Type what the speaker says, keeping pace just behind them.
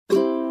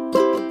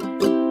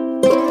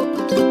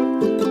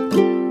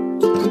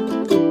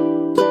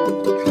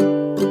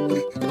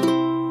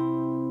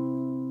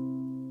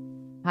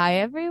Hi,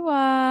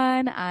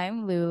 everyone.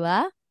 I'm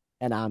Lula.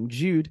 And I'm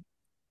Jude.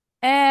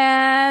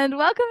 And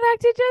welcome back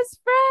to Just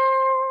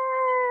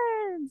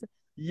Friends.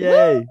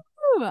 Yay.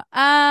 Woo!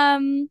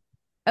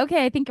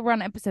 Okay, I think we're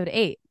on episode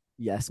 8.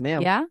 Yes,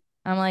 ma'am. Yeah?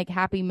 I'm like,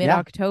 happy Yeah,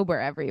 mid-October,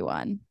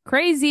 everyone.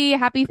 Crazy.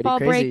 Happy pretty fall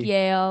break, crazy.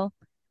 Yale.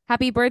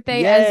 Happy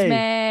birthday, Esme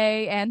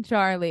Yay. and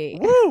Charlie.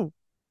 Woo.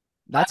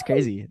 That's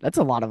crazy. That's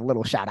a lot of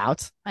little shout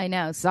outs. I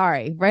know.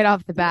 Sorry. Right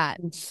off the bat.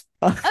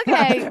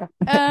 Okay.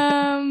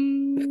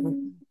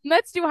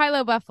 Let's do High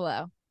Low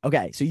Buffalo.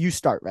 Okay, so you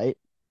start, right?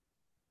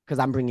 Because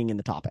I'm bringing in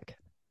the topic.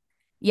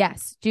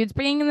 Yes, Jude's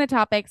bringing in the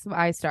topics. So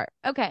I start.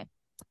 Okay.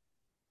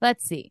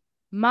 Let's see.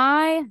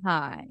 My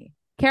high.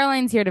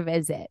 Caroline's here to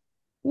visit.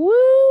 Woo!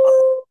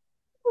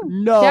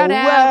 No Shout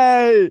out.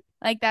 way.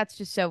 Like that's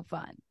just so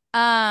fun.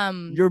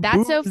 Your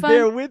That's so boo's fun.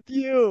 there with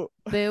you.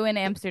 Boo in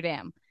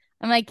Amsterdam.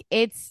 I'm like,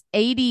 it's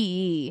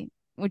ADE,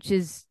 which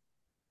is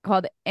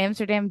called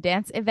Amsterdam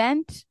Dance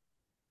Event,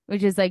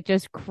 which is like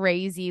just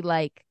crazy.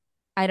 Like,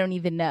 I don't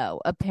even know.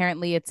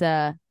 Apparently, it's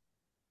a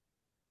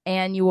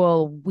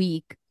annual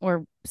week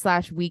or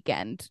slash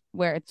weekend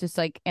where it's just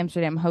like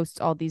Amsterdam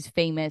hosts all these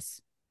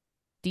famous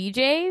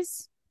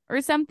DJs or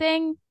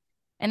something.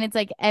 And it's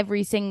like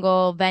every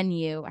single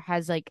venue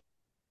has like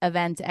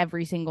events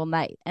every single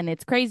night. And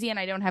it's crazy. And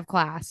I don't have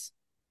class.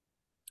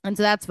 And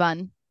so that's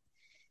fun.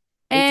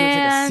 Wait, so it's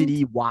like a And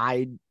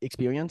city-wide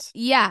experience?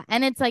 yeah.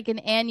 And it's like an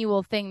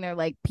annual thing. They're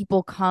like,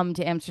 people come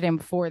to Amsterdam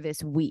for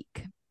this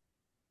week.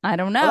 I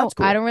don't Oh, know. that's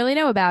I cool. don't really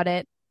know about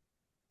it,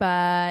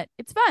 but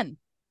it's fun.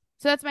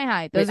 So that's my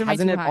high. Wait, Those are my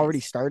hasn't two it already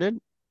highs. started?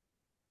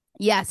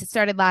 Yes, it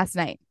started last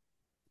night.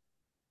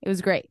 It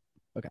was great.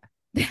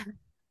 Okay.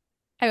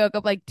 I woke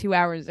up like 2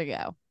 hours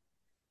ago.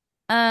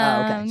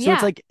 Oh, okay. So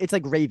it's Yeah.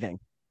 like raving.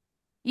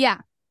 Yeah.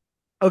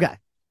 Okay.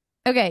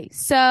 Okay,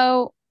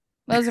 so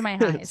those are my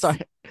highs. Sorry.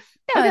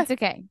 No, Okay. it's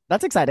okay.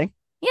 That's exciting.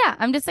 Yeah,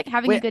 I'm just like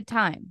having a Wait, good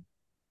time.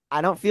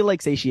 I don't feel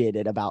like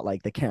satiated about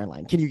like the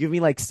Caroline. Can you give me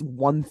like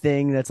one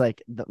thing that's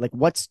like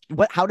what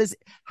how does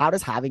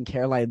having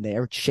Caroline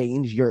there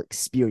change your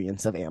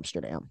experience of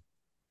Amsterdam?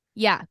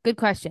 Yeah, good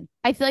question.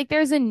 I feel like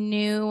there's a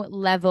new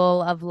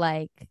level of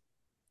like,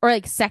 or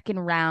like second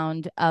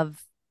round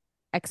of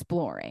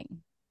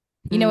exploring.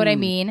 You know what I Hmm.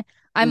 mean?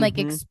 I'm like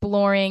Mm-hmm.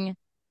 exploring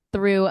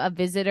through a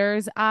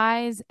visitor's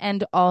eyes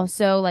and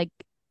also like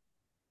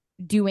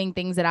doing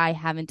things that I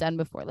haven't done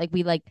before.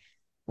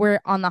 We're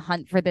on the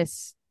hunt for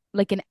this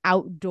like an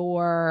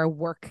outdoor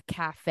work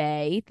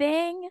cafe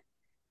thing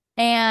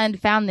and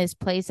found this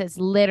place that's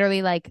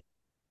literally like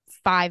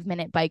 5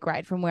 minute bike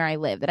ride from where I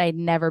live that I'd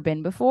never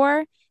been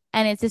before.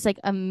 And it's this like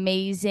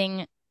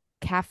amazing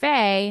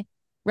cafe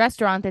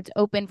restaurant that's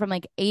open from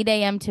like 8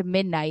 a.m. to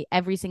midnight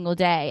every single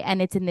day.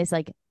 And it's in this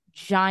like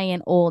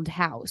giant old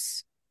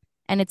house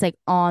and it's like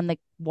on the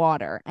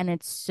water and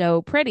it's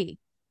so pretty.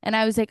 And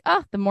I was like,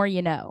 oh, the more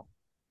you know.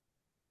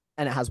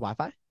 And it has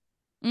Wi-Fi?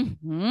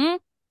 Hmm.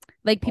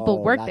 Like people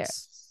Oh, work there.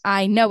 that's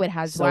I know it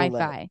has so lit.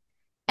 Wi-Fi.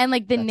 And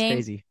like the That's name,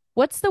 crazy.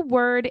 what's the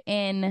word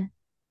in,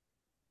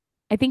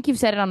 I think you've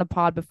said it on a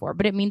pod before,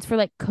 but it means for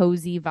like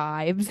cozy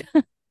vibes.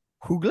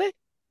 Hoogle?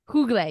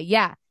 Hoogle,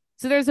 yeah.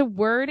 So there's a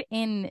word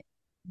in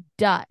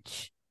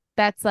Dutch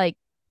that's like,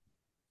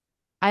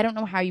 I don't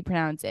know how you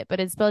pronounce it, but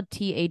it's spelled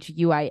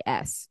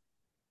Thuis.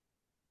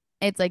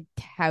 It's like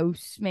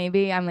house,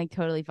 maybe. I'm like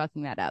totally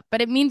fucking that up.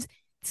 But it means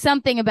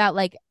something about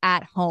like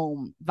at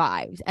home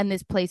vibes. And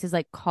this place is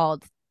like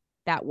called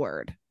that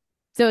word.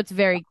 So it's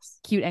very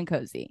cute and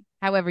cozy,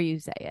 however you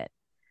say it.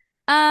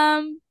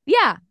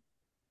 Yeah.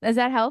 Does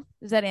that help?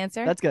 Does that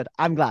answer? That's good.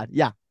 I'm glad.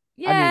 Yeah.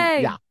 I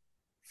mean,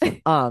 Yay.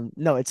 yeah.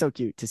 No, it's so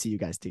cute to see you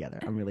guys together.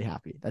 I'm really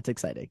happy. That's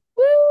exciting.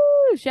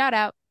 Woo! Shout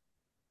out.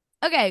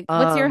 Okay,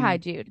 what's your high, Um,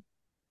 Jude?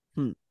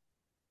 hmm.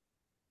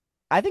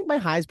 I think my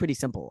high is pretty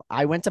simple.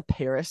 I went to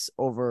Paris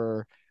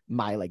over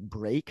my like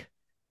break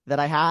that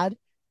I had,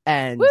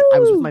 and I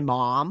was with Woo! my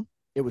mom.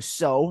 It was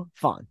so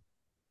fun.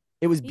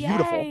 It was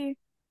beautiful. Yay.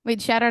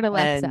 Wait, shout out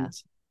And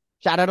Alexa.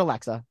 shout out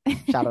Alexa.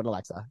 Shout out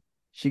Alexa.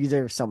 She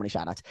deserves so many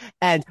shout outs.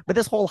 And but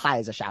this whole high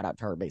is a shout out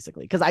to her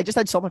basically because I just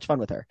had so much fun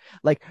with her.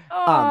 Like we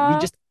Aw.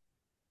 just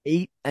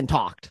ate and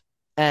talked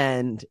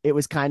and it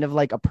was kind of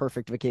like a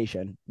perfect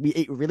vacation. We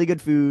ate really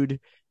good food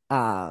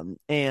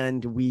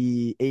and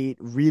we ate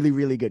really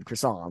really good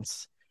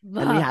croissants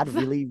and we had Love.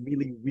 really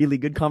really really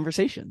good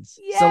conversations.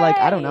 So like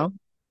I don't Yay. know,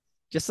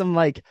 just some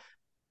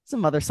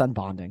mother son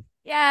bonding.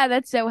 Yeah,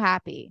 that's so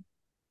happy.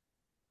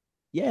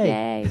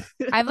 Yay. Yay.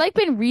 I've like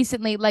been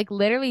recently, like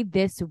literally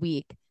this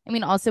week. I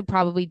mean, also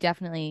probably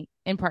definitely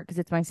in part because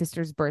it's my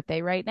sister's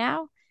birthday right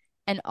now.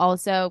 And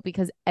also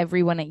because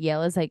everyone at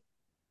Yale is like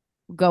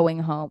going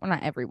home. Well,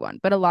 not everyone,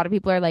 but a lot of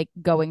people are like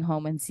going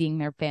home and seeing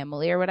their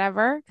family or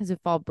whatever because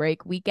of fall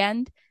break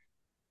weekend.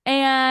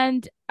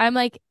 And I'm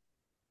like,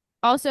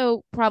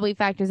 also probably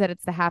factors that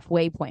it's the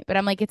halfway point, but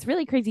I'm like, it's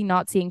really crazy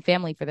not seeing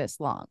family for this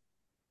long.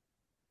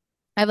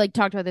 I've like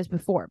talked about this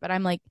before, but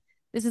I'm like,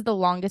 this is the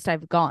longest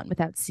I've gone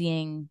without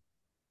seeing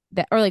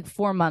that, or like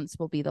 4 months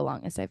will be the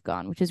longest I've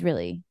gone, which is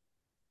really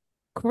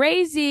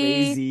Crazy.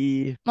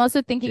 Crazy. I'm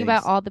also thinking about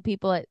Jinx. all the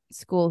people at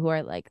school who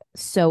are like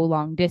so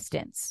long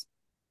distance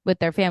with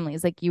their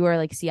families. Like you are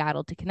like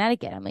Seattle to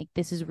Connecticut. I'm like,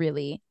 this is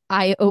really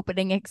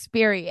eye-opening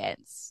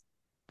experience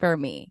for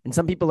me. And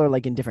some people are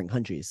like in different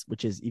countries,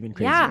 which is even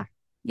Yeah. crazier.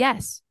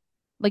 Yes.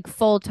 Like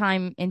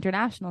full-time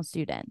international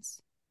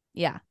students.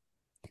 Yeah.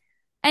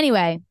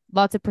 Anyway,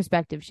 lots of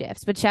perspective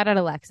shifts. But shout out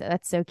Alexa.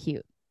 That's so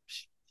cute.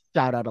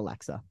 Shout out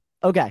Alexa.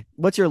 Okay,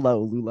 what's your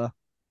low, Lula?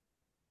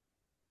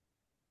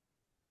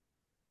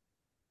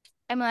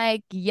 I'm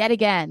like, yet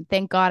again,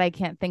 thank God I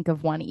can't think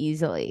of one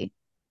easily.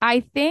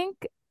 I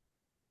think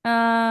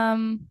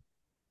um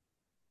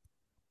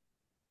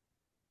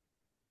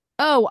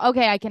oh,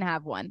 okay, I can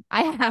have one.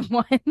 I have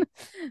one.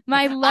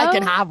 My I can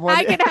low, have one.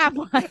 I can have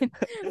one.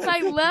 My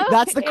low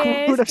That's the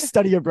quote is of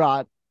study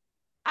abroad.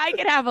 I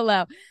can have a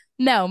low.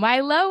 No, my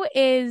low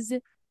is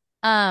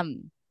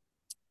um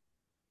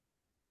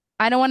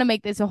I don't want to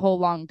make this a whole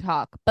long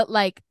talk, but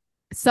like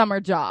summer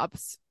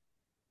jobs.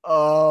 I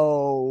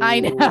Oh,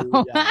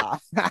 know. yeah.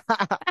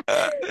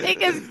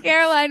 Because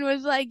Caroline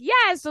was like,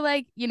 yeah, so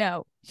like,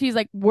 she's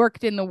like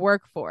worked in the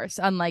workforce,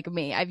 unlike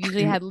me. I've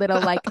usually had little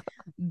like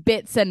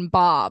bits and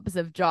bobs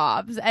of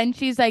jobs. And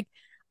she's like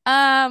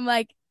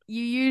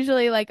you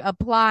usually like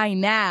apply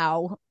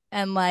now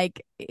and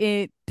like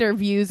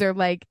interviews are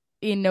like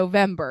in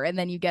November and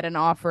then you get an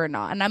offer or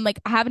not. And I'm like,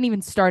 I haven't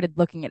even started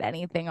looking at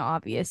anything,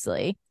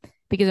 obviously,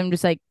 because I'm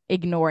just like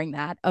ignoring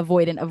that,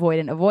 avoidant,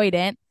 avoidant,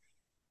 avoidant.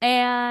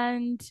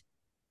 And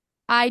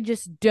I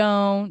just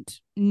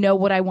don't know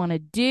what I want to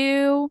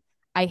do.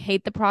 I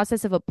hate the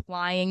process of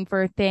applying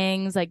for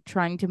things, like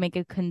trying to make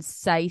a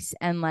concise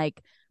and like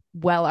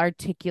well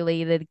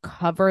articulated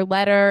cover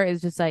letter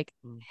is just like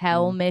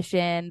hell Mhm.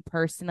 mission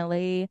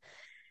personally.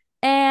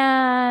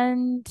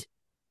 And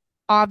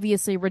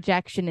obviously,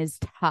 rejection is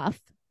tough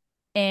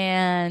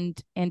and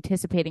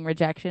anticipating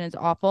rejection is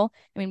awful.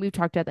 I mean, we've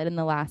talked about that in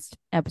the last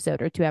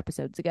episode or 2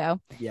 episodes ago.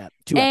 Yeah,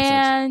 2 episodes.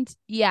 And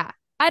yeah,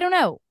 I don't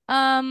know.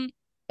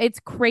 It's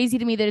crazy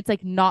to me that it's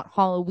like not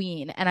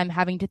Halloween and I'm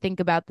having to think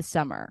about the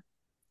summer.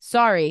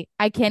 Sorry,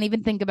 I can't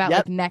even think about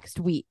like Yep. next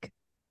week.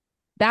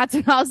 That's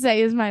what I'll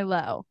say is my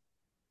low.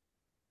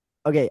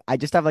 Okay, I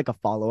just have like a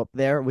follow up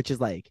there, which is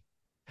like,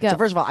 so Go.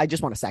 first of all, I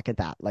just want to second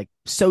that. Like,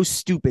 so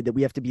stupid that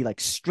we have to be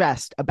like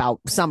stressed about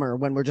summer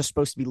when we're just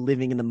supposed to be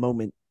living in the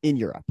moment in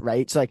Europe,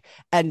 right? So like,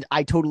 and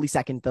I totally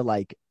second the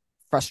like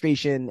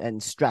frustration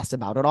and stress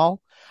about it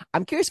all.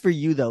 I'm curious for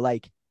you though,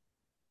 like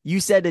you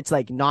said it's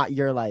like not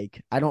your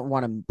like, I don't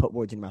want to put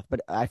words in your mouth,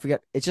 but I forget.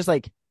 It's just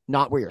like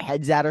not where your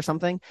head's at or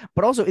something.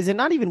 But also, is it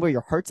not even where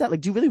your heart's at? Like,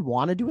 do you really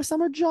want to do a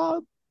summer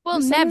job Well,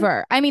 this summer?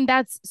 never. I mean,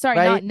 that's sorry,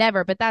 not Right?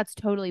 never, but that's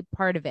totally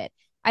part of it.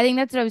 I think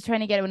that's what I was trying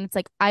to get at when it's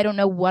like, I don't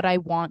know what I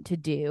want to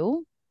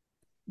do.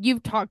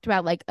 You've talked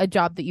about like a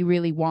job that you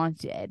really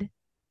wanted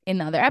in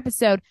the other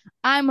episode.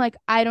 I'm like,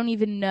 I don't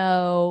even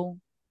know.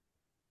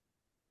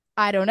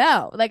 I don't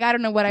know. Like, I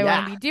don't know what I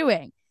want to Yeah. be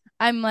doing.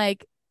 I'm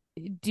like,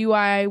 do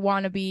I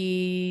want to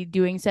be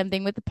doing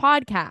something with the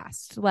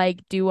podcast? Like,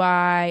 do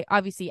I,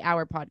 obviously,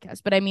 our podcast,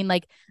 but I mean,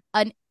 like,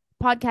 a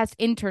podcast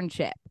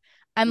internship.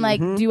 I'm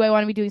like, Mm-hmm. do I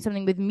want to be doing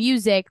something with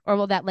music or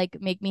will that like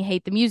make me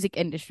hate the music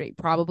industry?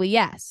 Probably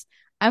yes.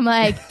 I'm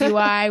like, do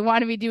I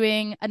want to be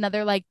doing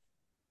another like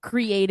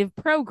creative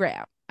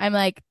program? I'm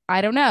like, I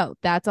don't know.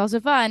 That's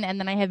also fun. And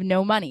then I have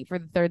no money for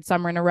the third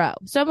summer in a row.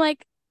 So I'm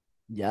like,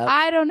 Yep.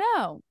 I don't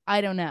know. I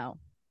don't know.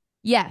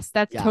 Yes,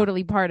 that's Yeah.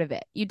 totally part of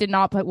it. You did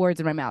not put words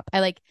in my mouth. I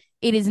like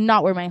it is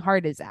not where my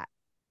heart is at.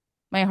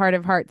 My heart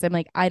of hearts. I'm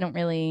like, I don't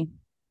really,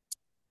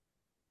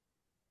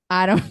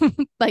 I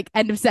don't like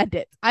end of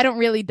sentence. I don't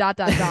really dot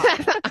dot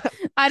dot.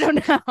 I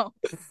don't know.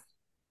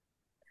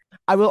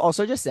 I will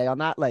also just say on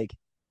that, like,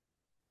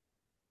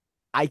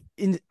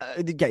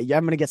 okay, yeah,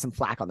 I'm gonna get some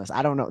flack on this.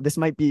 I don't know. This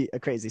might be a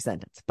crazy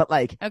sentence, but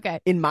like, Okay.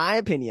 in my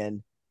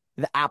opinion,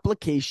 the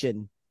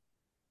application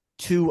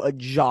to a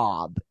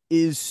job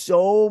is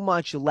so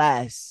much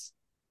less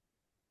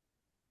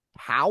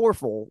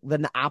powerful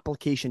than the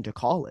application to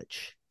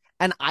college.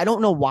 And I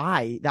don't know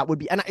why that would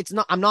be. And it's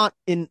not, I'm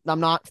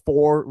not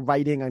for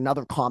writing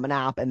another common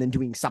app and then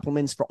doing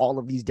supplements for all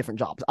of these different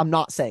jobs. I'm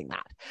not saying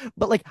that.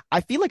 But like,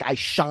 I feel like I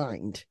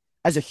shined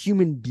as a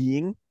human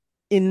being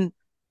in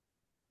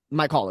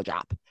my college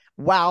app.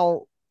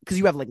 While, because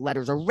you have like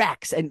letters or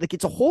recs and like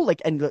it's a whole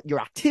like, and your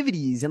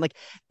activities and like,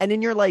 and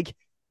then you're like,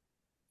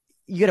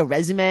 you get a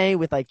resume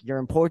with like your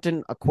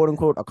important quote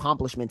unquote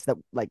accomplishments that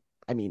like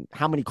I mean,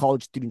 how many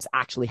college students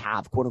actually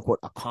have quote unquote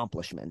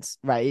accomplishments,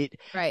 right?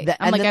 Right. That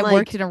I'm and like, then I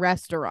worked like in a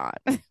restaurant.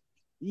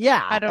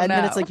 yeah, I don't and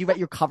then it's know. like you write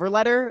your cover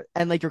letter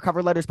and like your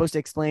cover letter is supposed to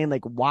explain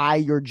like why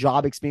your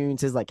job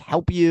experiences like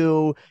help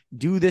you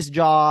do this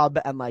job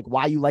and like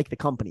why you like the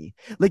company.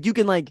 Like you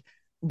can like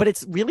but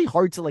it's really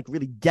hard to like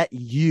really get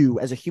you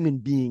as a human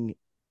being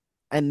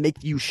and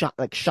make you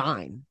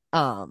shine.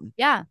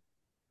 Yeah.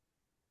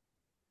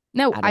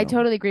 No, I don't I know.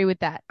 totally agree with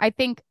that. I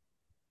think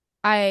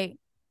I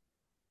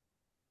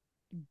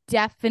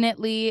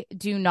definitely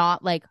do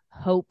not like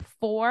hope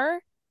for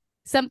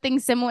something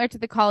similar to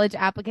the college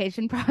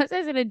application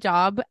process in a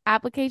job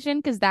application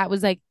because that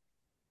was like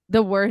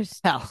the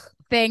worst Hell,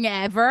 thing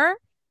ever.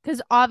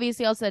 Because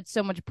obviously, also, that's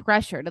so much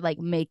pressure to like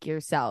make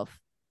yourself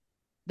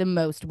the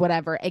most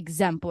whatever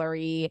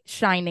exemplary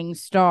shining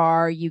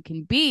star you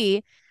can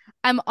be.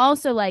 I'm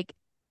also like,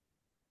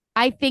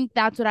 I think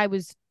that's what I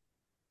was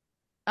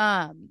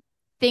um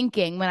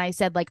thinking when I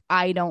said like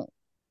I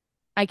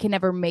can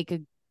never make a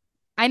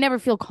I never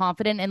feel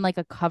confident in like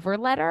a cover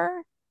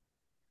letter.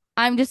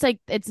 I'm just like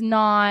it's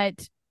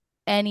not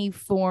any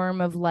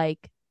form of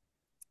like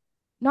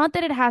not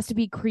that it has to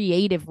be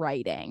creative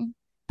writing,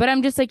 but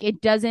I'm just like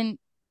it doesn't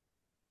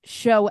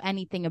show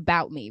anything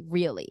about me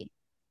really.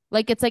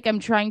 Like it's like I'm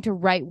trying to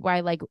write why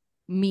like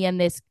me and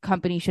this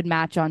company should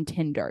match on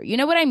Tinder. You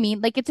know what I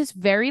mean? Like it's just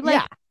very yeah.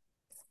 like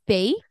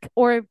fake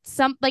or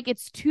some like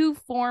it's too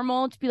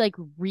formal to be like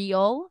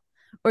real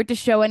or to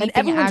show And anything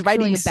everyone's actually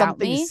writing about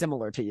something me.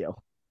 similar to you.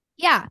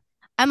 Yeah.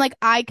 I'm like,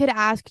 I could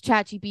ask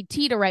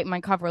ChatGPT to write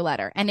my cover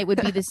letter and it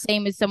would be the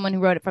same as someone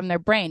who wrote it from their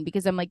brain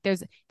because I'm like,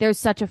 there's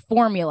such a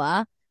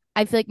formula.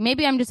 I feel like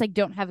maybe I'm just like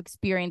don't have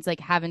experience, like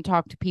haven't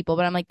talked to people,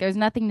 but I'm like, there's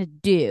nothing to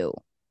do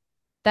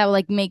that will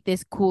like make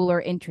this cool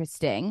or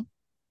interesting.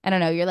 I don't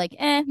know. You're like,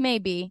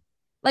 maybe.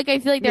 Like I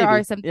feel like there are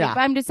Maybe. some things, Yeah.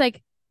 but I'm just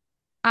like,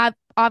 I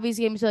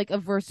obviously I'm just like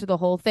averse to the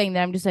whole thing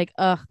that I'm just like,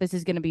 ugh, this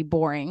is gonna be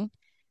boring.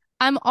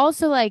 I'm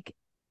also like,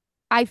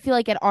 I feel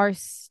like at our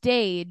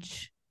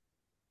stage,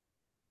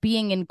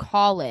 being in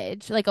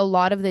college, like a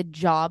lot of the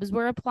jobs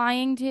we're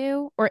applying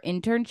to or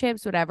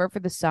internships, whatever, for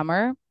the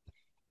summer,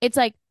 it's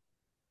like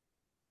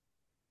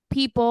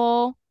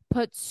people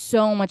put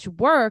so much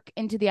work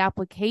into the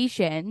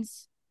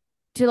applications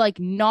to like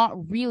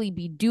not really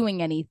be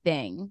doing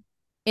anything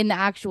in the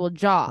actual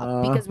job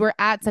Uh, because we're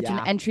at such an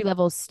yeah. entry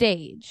level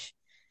stage.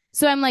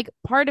 So I'm like,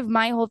 part of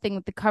my whole thing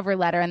with the cover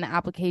letter and the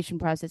application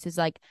process is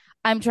like,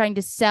 I'm trying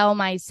to sell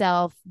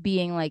myself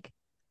being like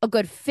a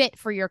good fit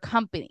for your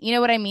company. You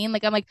know what I mean?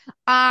 Like, I'm like,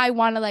 I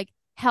want to like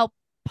help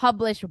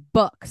publish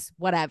books,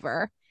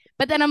 whatever.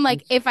 But then I'm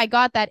like, if I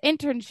got that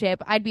internship,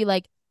 I'd be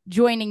like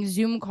joining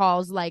Zoom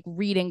calls, like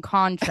reading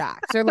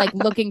contracts or like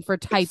looking for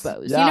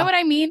typos. You know Yeah, what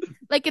I mean?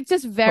 Like it's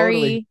just totally.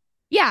 very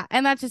yeah,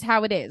 and that's just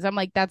how it is. I'm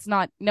like, that's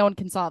not no one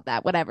can solve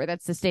that. Whatever.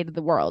 That's the state of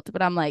the world.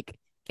 But I'm like,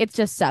 it's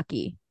just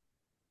sucky.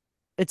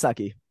 It's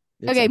sucky.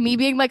 It's Okay, me sucky.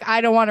 being like, I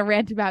don't want to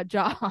rant about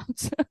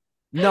jobs.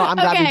 No, I'm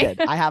glad we Okay.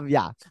 did. I have,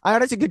 yeah. I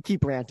honestly could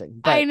keep ranting,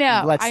 I but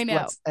know. let's I know.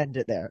 let's end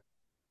it there.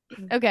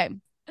 Okay.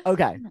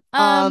 Okay.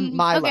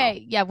 Milo.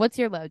 Okay. Yeah, what's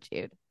your low,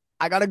 Jude?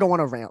 I gotta go on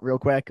a rant real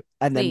quick,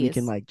 and then we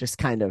can Please. like just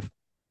kind of,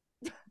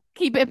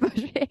 Keep it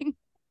pushing.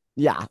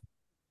 yeah.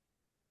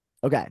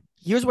 Okay.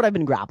 Here's what I've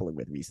been grappling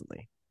with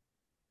recently.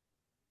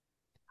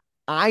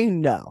 I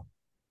know,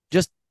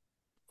 just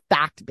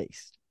fact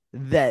based,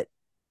 that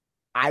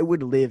I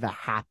would live a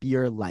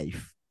happier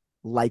life,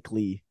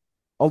 likely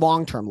a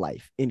long term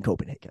life in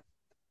Copenhagen.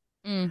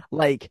 Mm,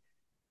 Like,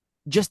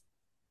 just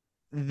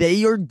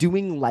they are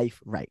doing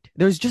life right.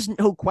 There's just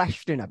no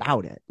question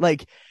about it.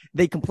 Like,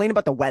 they complain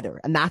about the weather,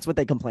 and that's what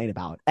they complain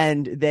about.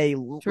 And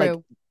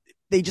true.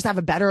 they just have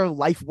a better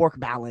life work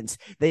balance.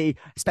 They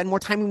spend more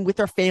time with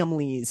their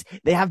families.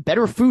 They have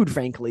better food,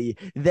 frankly.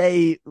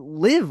 They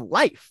live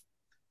life.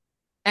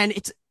 And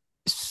it's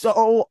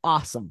so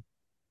awesome.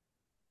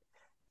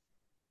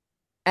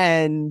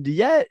 And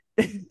yet,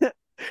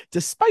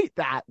 despite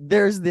that,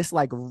 there's this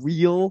like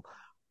real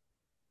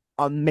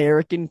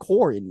American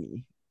core in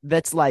me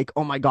that's like,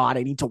 oh my God,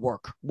 I need to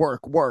work,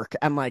 work, work.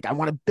 And like, I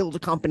want to build a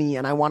company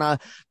and I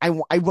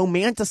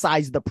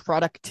romanticize the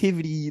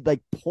productivity,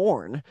 like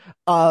porn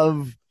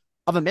of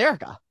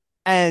America.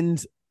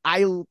 And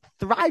I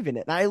thrive in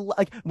it. And I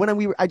like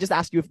I just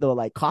asked you if the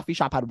like coffee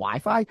shop had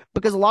Wi-Fi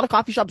because a lot of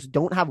coffee shops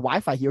don't have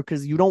Wi-Fi here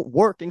because you don't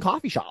work in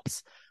coffee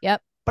shops.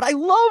 Yep. But I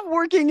love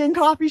working in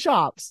coffee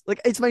shops.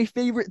 Like it's my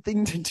favorite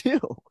thing to do.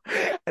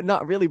 And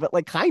not really, but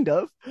like kind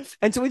of.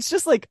 And so it's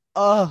just like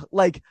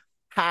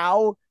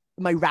how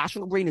my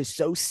rational brain is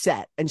so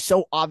set and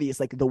so obvious.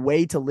 Like the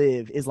way to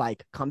live is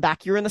like come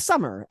back here in the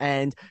summer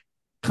and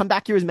come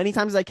back here as many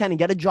times as I can and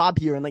get a job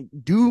here and like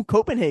do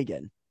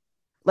Copenhagen.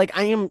 Like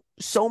I am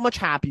so much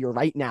happier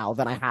right now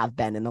than I have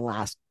been in the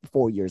last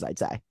 4 years, I'd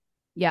say.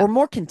 Or Yep.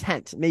 more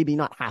content, maybe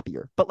not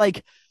happier, but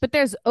like But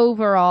there's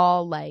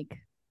overall like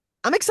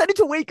I'm excited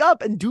to wake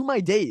up and do my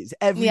days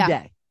every yeah.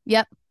 day.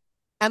 Yep.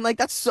 And like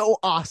that's so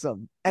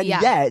awesome. And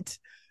Yeah. yet,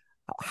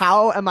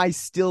 how am I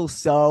still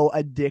so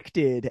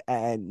addicted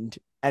and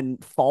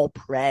fall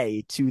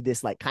prey to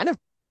this like kind of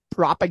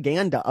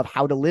propaganda of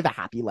how to live a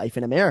happy life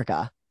in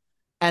America?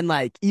 And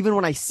like even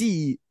when I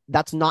see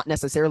that's not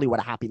necessarily what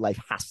a happy life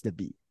has to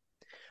be.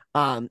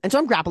 And so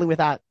I'm grappling with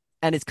that.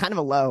 And it's kind of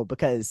a low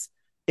because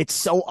it's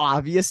so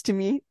obvious to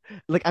me.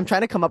 Like I'm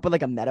trying to come up with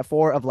like a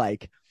metaphor of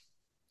like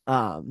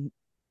um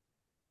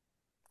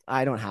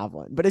I don't have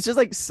one, but it's just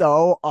like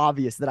so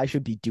obvious that I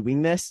should be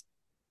doing this.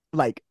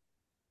 Like,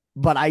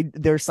 but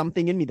there's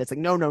something in me that's like,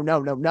 no, no,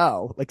 no, no,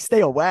 no, like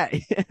stay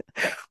away.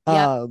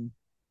 Yep. um,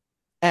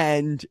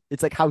 and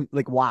it's like, how,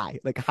 like, why?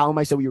 Like, how am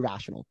I so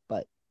irrational?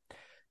 But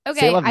C'est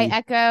Okay, la vie.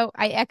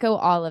 I echo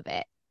all of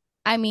it.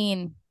 I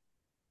mean,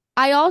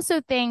 I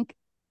also think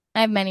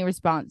I have many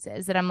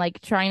responses that I'm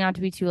like trying not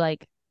to be too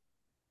like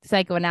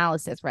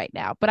psychoanalysis right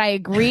now. But I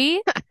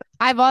agree.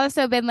 I've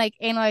also been like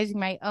analyzing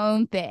my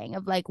own thing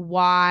of like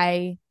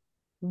why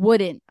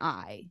wouldn't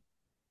I?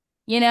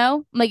 You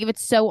know? Like if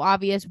it's so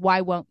obvious,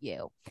 why won't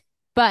you?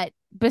 But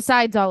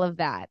besides all of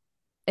that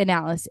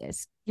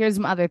analysis, here's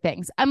some other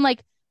things. I'm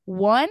like,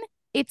 one,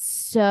 it's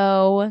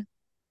so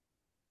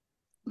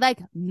like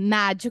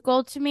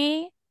magical to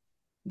me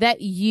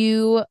that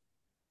you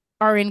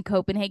are in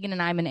Copenhagen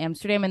and I'm in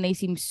Amsterdam and they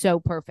seem so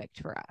perfect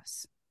for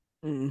us.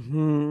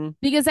 Hmm.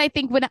 Because I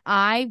think when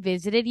I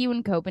visited you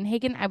in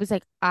Copenhagen, I was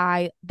like,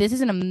 this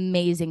is an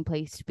amazing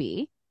place to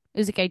be. It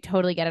was like, I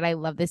totally get it. I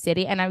love the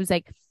city. And I was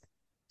like,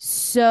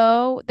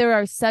 so there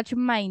are such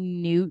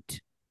minute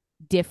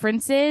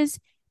differences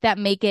that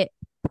make it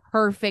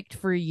perfect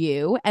for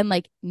you and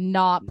like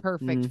not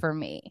perfect Mm. for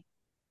me.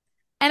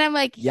 And I'm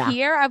like, Yeah.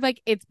 here, I'm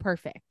like, it's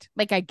perfect.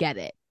 Like, I get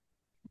it.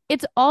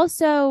 It's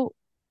also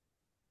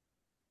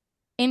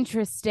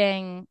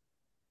interesting.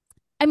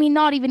 I mean,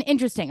 not even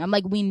interesting. I'm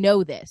like, we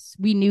know this.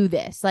 We knew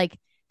this. Like,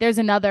 there's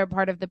another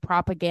part of the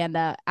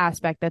propaganda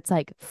aspect that's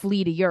like,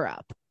 flee to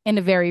Europe in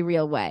a very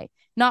real way.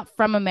 Not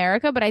from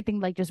America, but I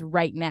think like just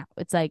right now.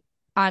 It's like,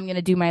 I'm going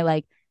to do my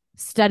like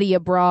study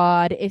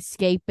abroad,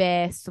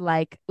 escapist,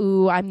 like,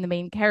 ooh, I'm the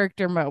main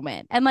character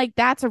moment. And like,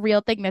 that's a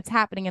real thing that's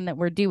happening and that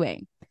we're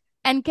doing.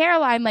 And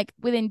Caroline, like,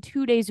 within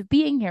 2 days of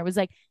being here, was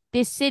like,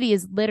 this city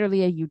is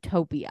literally a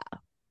utopia.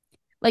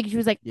 Like, she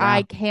was like, I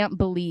Yeah. can't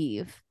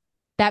believe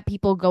that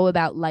people go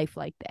about life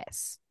like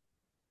this.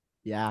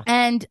 Yeah.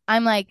 And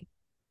I'm like,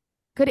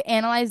 could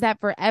analyze that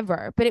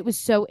forever. But it was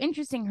so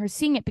interesting her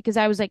seeing it because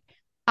I was like,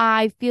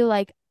 I feel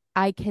like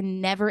I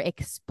can never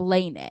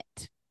explain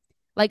it.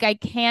 Like, I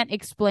can't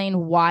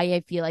explain why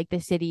I feel like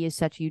the city is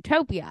such a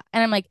utopia.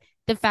 And I'm like,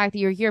 the fact that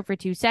you're here for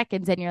 2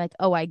 seconds and you're like,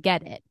 oh, I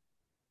get it.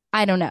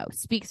 I don't know,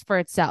 speaks for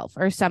itself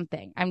or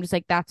something. I'm just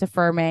like, that's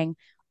affirming.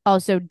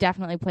 Also,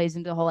 definitely plays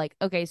into the whole like,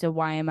 okay, so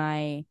why am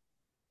I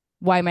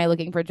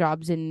looking for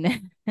jobs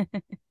in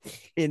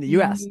In the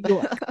US. New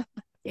York,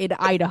 in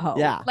Idaho?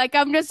 Yeah. Like,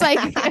 I'm just like,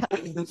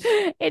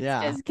 it's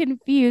Yeah. just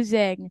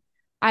confusing.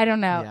 I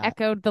don't know. Yeah.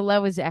 Echoed, the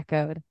low is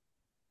echoed.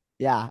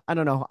 Yeah. I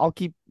don't know. I'll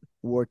keep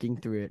working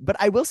through it. But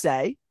I will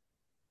say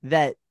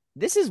that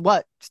this is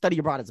what study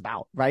abroad is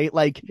about, right?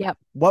 Like Yep.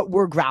 what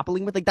we're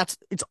grappling with. Like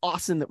it's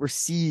awesome that we're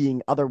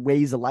seeing other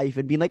ways of life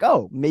and being like,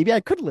 oh, maybe I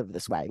could live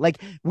this way.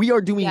 Like we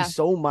are doing Yeah.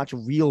 so much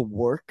real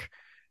work.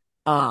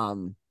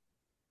 Um,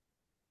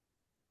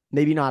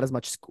 maybe not as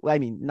much school. I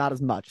mean, not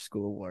as much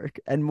schoolwork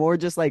and more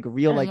just like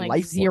real And like like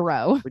life work,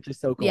 zero. which is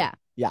so cool. Yeah.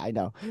 Yeah, I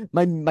know.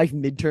 My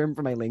midterm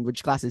for my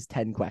language class is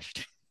 10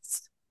 questions.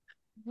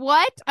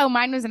 What? Oh,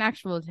 mine was an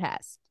actual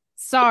test.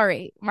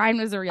 Sorry. Mine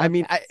was a I real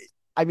mean, test.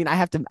 I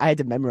had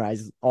to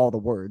memorize all the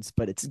words,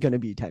 but it's gonna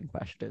be 10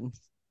 questions.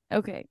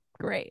 Okay,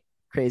 great.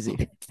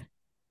 Crazy.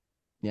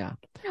 Yeah.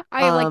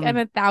 I like an Um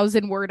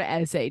 1,000 word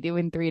essay due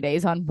in 3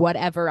 days on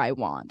whatever I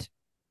want.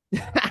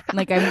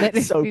 Like I'm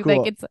so literally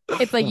like cool.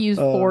 it's like use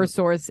Uh, 4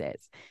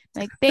 sources.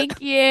 Like thank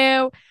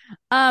you.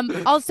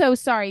 Also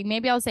sorry,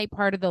 maybe I'll say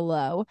part of the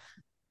low,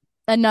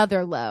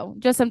 another low,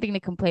 just something to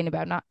complain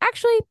about. Not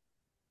actually,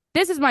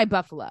 this is my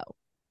buffalo.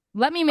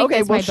 Let me make okay,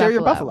 this well my share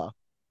your buffalo.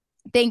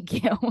 buffalo.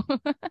 Thank you.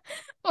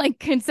 Like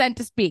consent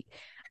to speak.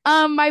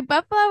 My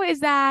buffalo is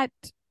that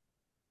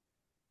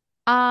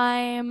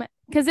I'm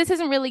because this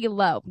isn't really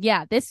low.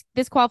 Yeah, this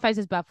qualifies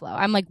as buffalo.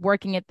 I'm like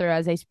working it through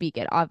as I speak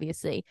it,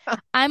 obviously.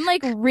 I'm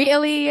like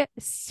really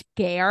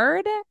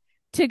scared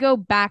to go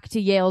back to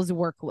Yale's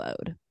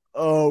workload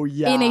Oh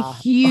in a yeah.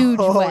 huge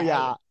Oh way.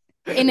 yeah.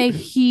 In a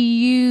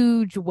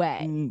huge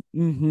way.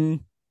 Mm-hmm.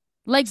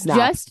 Like Snap.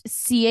 just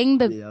seeing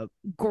the Yep.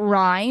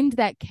 grind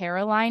that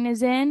Caroline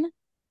is in.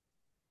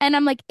 And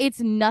I'm like, it's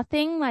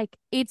nothing like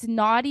it's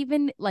not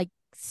even like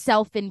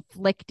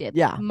self-inflicted. Like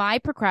Yeah. my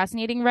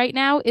procrastinating right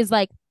now is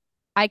like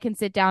I can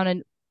sit down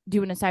and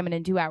do an assignment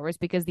in 2 hours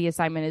because the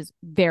assignment is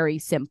very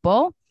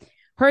simple.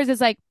 Hers is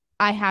like,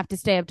 I have to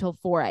stay up till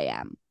 4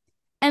 a.m.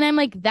 And I'm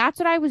like, that's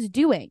what I was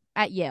doing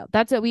at Yale.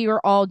 That's what we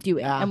were all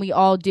doing. Yeah. And we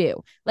all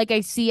do. Like, I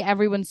see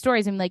everyone's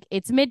stories. I'm like,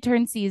 it's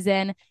midterm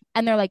season.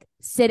 And they're like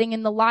sitting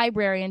in the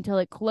library until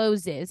it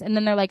closes. And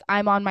then they're like,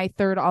 I'm on my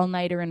third all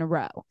nighter in a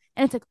row.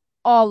 And it's like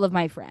all of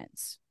my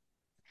friends.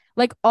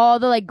 Like all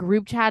the like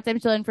group chats I'm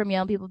still in from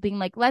Yale, people being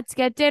like, let's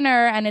get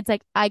dinner. And it's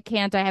like, I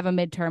can't. I have a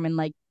midterm in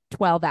like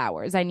 12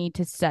 hours. I need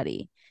to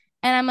study.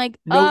 And I'm like,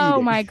 No oh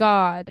eating. my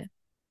God.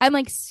 I'm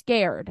like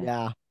scared.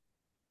 Yeah.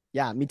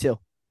 Yeah, me too.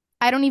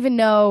 I don't even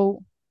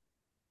know.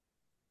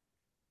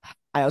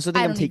 I also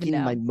think I I'm don't even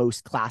taking my know.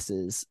 most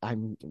classes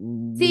I'm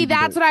See, maybe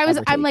that's will what I was.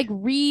 ever I'm take. like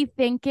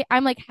rethinking.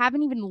 I'm like,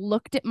 haven't even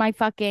looked at my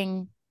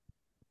fucking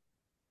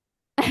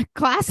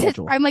classes.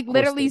 Schedule. I'm like Course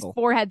literally schedule.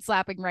 forehead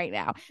slapping right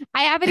now.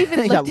 I haven't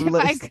even Yeah, looked at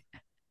Lula my. is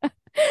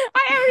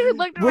I haven't even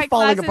looked at we're my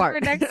falling classes for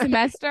apart. next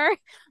semester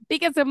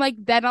because I'm like,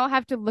 then I'll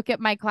have to look at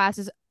my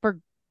classes for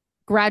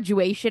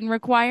graduation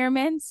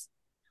requirements.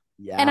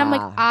 And I'm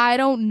like, Yeah. I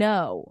don't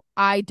know.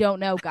 I don't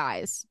know,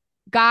 guys.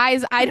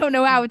 Guys, I don't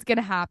know how it's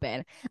gonna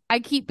happen. I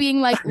keep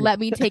being like, let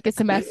me take a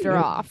semester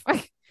off.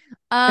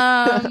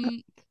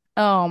 um,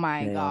 oh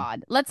my Man.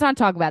 God. Let's not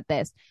talk about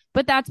this.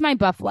 But that's my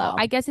Buffalo. Wow.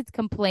 I guess it's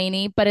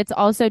complainy, but it's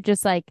also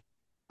just like,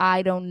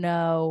 I don't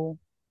know.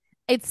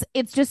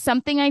 It's just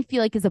something I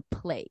feel like is a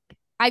plague.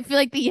 I feel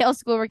like the Yale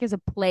schoolwork is a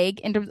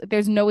plague and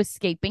there's no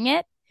escaping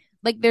it.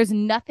 Like there's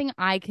nothing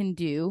I can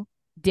do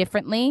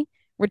differently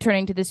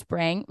returning to the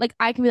spring. Like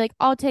I can be like,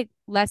 I'll take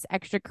less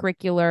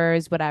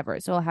extracurriculars, whatever.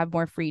 So I'll have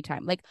more free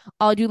time. Like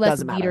I'll do less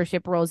Doesn't matter.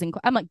 leadership roles in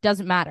I'm like,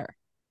 doesn't matter.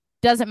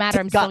 Doesn't matter.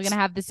 I'm still gonna Guts.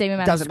 have the same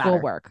amount of Doesn't matter.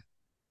 schoolwork.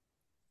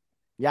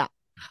 Yeah.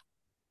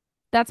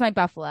 That's my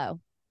Buffalo.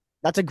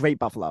 That's a great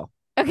Buffalo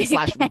Okay,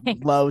 slash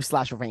thanks. low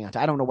slash rant.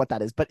 I don't know what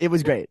that is, but it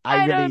was great. I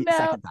I don't really know.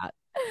 second that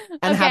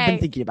and have been Okay.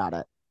 thinking about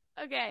it.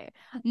 Okay.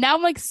 Now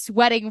I'm like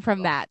sweating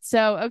from that.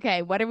 So,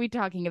 okay, what are we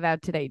talking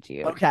about today,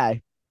 Jude?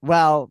 Okay.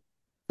 Well,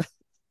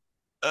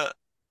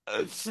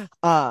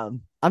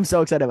 I'm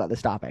so excited about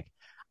this topic.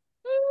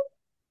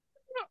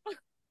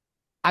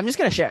 I'm just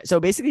gonna share. So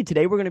basically,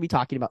 today we're gonna be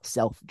talking about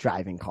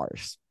self-driving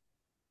cars.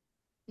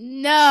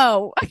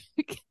 No.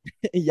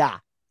 Yeah,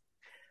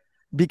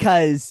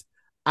 because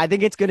I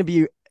think it's gonna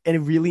be a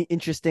really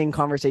interesting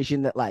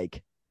conversation that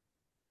like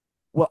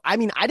well, I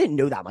mean, I didn't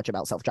know that much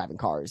about self-driving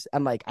cars.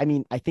 And like, I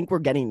mean, I think we're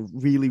getting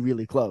really,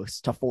 really close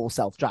to full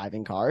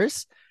self-driving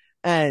cars.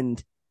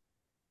 And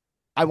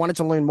I wanted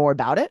to learn more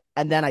about it.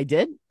 And then I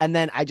did. And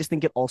then I just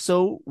think it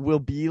also will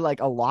be like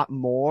a lot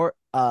more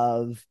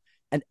of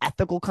an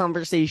ethical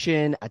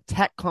conversation, a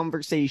tech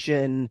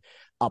conversation,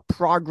 a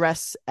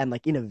progress and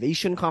like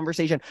innovation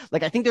conversation.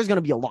 Like, I think there's going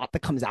to be a lot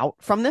that comes out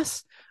from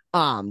this.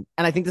 And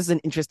I think this is an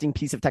interesting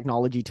piece of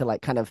technology to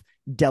like kind of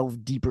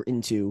delve deeper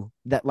into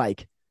that,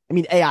 like, I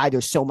mean, AI,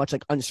 there's so much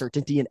like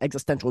uncertainty and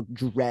existential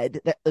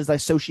dread that is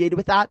associated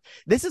with that.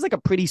 This is like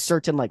a pretty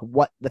certain, like,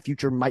 what the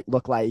future might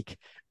look like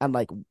and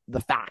like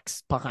the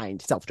facts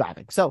behind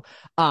self-driving. So,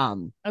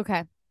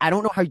 Okay. I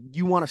don't know how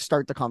you want to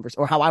start the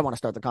conversation or how I want to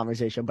start the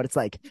conversation, but it's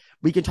like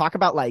we can talk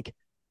about like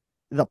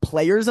the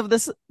players of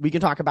this. We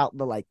can talk about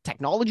the like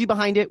technology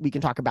behind it. We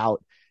can talk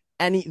about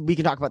we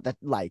can talk about the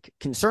like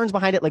concerns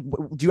behind it. Like,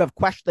 do you have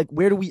questions? Like,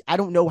 where do we, I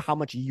don't know how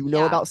much you know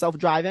Yeah. about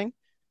self-driving.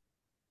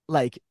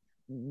 Like,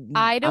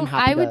 I I'm don't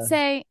happy I would to,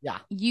 say yeah.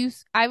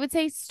 I would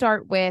say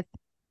start with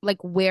like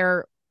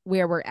where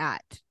we're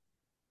at.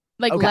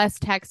 Like Okay. less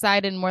tech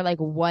side and more like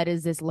what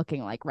is this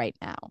looking like right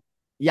now?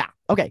 Yeah.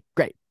 Okay.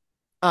 Great.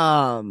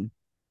 Um,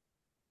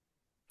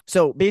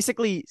 so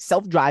basically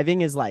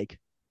self-driving is like,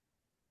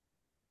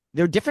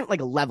 there are different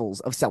like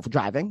levels of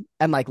self-driving.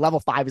 And like level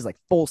 5 is like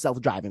full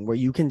self-driving where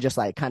you can just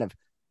like kind of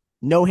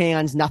no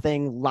hands,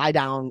 nothing, lie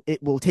down.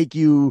 It will take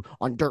you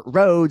on dirt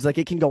roads. Like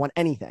it can go on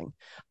anything.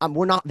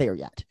 We're not there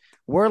yet.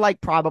 We're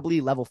like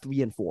probably level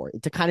 3 and 4.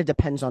 It kind of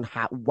depends on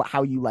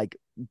how you like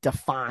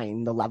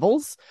define the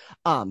levels.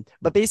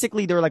 But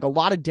basically there are like a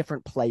lot of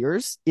different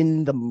players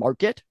in the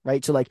market,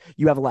 right? So like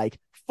you have like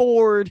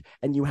Ford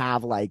and you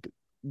have like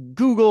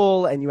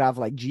Google and you have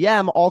like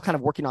GM all kind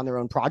of working on their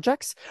own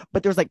projects,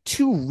 but there's like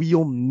two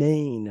real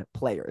main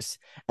players.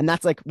 And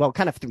that's like, well,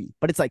 kind of three,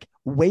 but it's like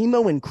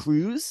Waymo and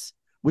Cruise,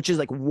 which is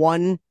like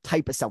one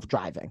type of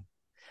self-driving.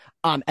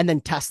 And then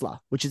Tesla,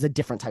 which is a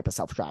different type of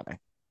self-driving.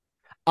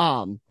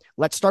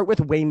 Let's start with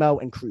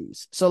Waymo and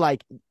Cruise. So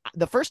like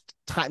the first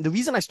time, the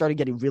reason I started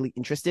getting really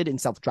interested in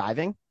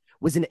self-driving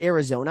was in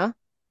Arizona.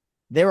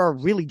 There are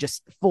really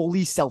just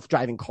fully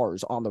self-driving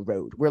cars on the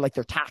road where like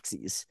they're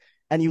taxis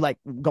and you like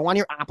go on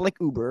your app like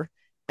Uber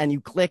and you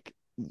click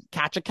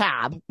catch a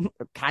cab,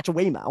 catch a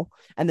Waymo,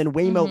 and then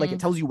Waymo, like it Mm-hmm.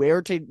 tells you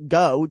where to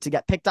go to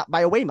get picked up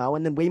by a Waymo,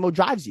 and then Waymo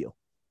drives you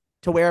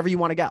to wherever you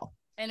want to go.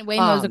 And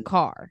Waymo's a Um,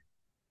 car.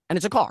 and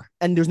it's a car,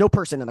 and there's no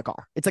person in the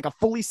car. It's like a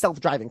fully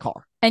self-driving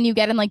car. And you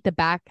get in like the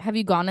back. Have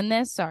you gone in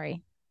this?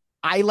 Sorry.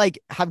 I like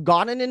have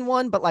gotten in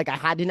one, but like I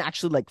hadn't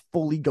actually like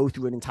fully go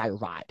through an entire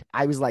ride.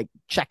 I was like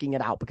checking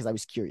it out because I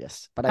was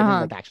curious, but I didn't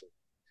Uh-huh. like actually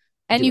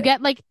And do you it.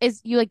 get like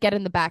is you like get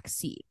in the back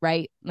seat,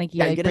 right? Like you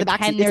Yeah, you like get in the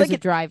back seat. pretend It's there's like a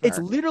it's driver.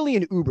 literally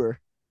an Uber,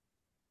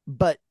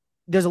 but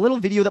there's a little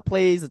video that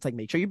plays. It's like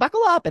make sure you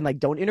buckle up and like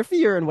don't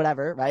interfere and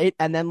whatever, right?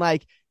 And then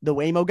like the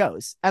Waymo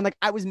goes, and like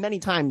I was many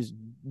times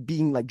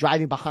being like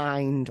driving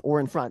behind or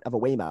in front of a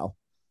Waymo,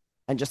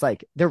 and just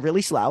like they're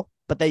really slow,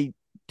 but they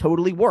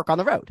totally work on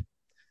the road.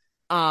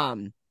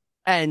 Um,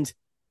 and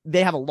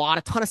they have a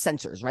ton of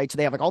sensors, right? So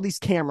they have like all these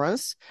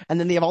cameras, and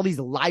then they have all these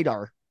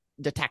LiDAR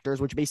detectors,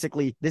 which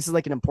basically this is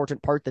like an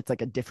important part that's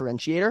like a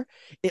differentiator.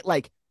 It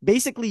like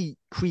basically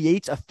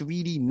creates a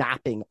 3D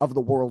mapping of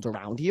the world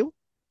around you.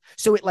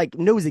 So it like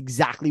knows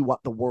exactly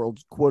what the world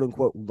quote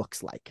unquote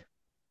looks like.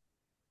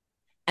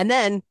 And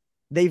then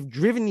they've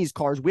driven these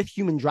cars with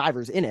human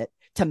drivers in it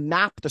to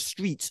map the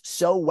streets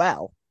so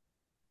well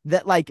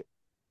that like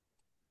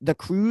the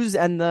Cruise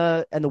and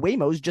the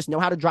Waymos just know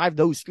how to drive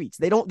those streets.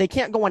 They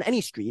can't go on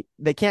any street.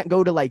 They can't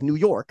go to like New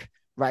York,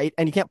 right?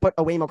 And you can't put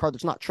a Waymo car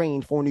that's not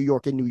trained for New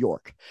York in New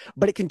York.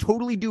 But it can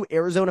totally do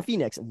Arizona,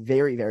 Phoenix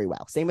very, very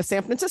well. Same with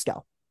San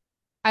Francisco.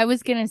 I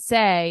was gonna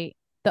say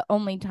the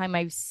only time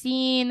I've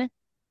seen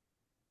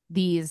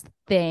these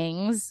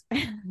things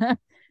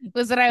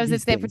was when I was in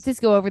These San things.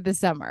 Francisco over the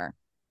summer.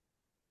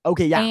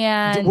 Okay, yeah.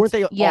 Weren't And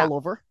they yeah, all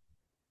over?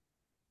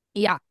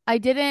 yeah, I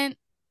didn't.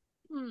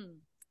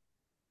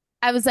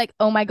 I was like,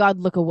 oh my God,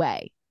 look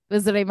away.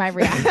 Was literally my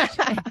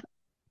reaction.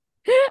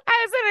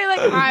 I was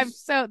literally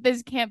like,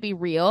 this can't be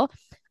real.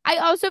 I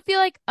also feel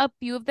like a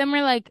few of them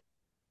are like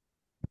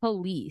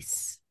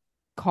police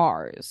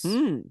cars.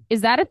 Hmm,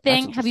 Is that a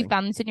that's thing? Have you interesting.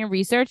 found this in your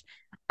research?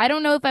 I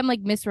don't know if I'm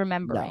like No.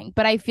 misremembering,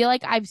 but I feel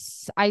like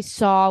I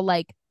saw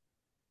like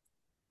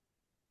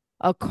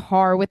a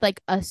car with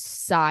like a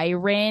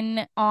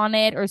siren on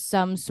it or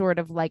some sort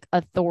of like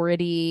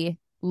authority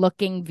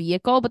looking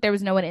vehicle, but there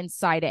was no one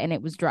inside it and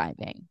it was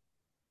driving.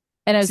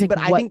 And I was See, like, but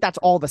I what? think that's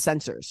all the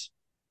sensors.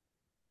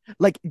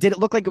 Like, did it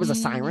look like it was a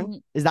siren?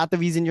 Mm, Is that the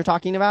reason you're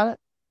talking about it?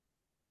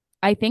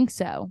 I think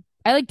so.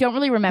 I like don't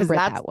really Because remember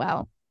it that's that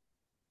well.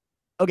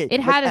 okay. It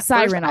Like had a at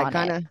first, siren I on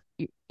kind it. of,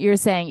 You're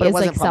saying but it is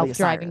like wasn't probably a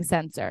self-driving siren.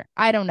 sensor.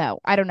 I don't know.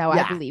 I don't know.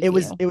 I Yeah, believe it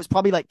was. you. It was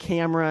probably like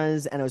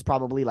cameras, and it was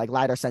probably like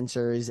lidar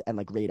sensors and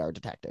like radar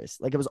detectors.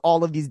 Like it was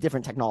all of these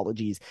different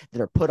technologies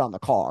that are put on the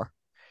car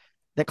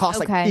that cost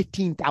like Okay.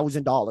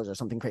 $15,000 or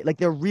something crazy. Like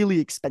they're really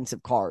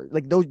expensive cars.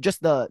 Like those,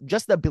 just the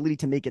ability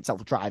to make it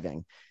self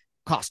driving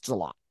costs a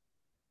lot,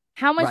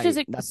 How much does right?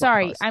 it That's what the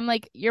sorry, cars. I'm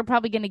like you're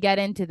probably going to get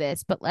into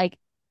this, but like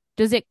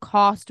does it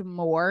cost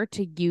more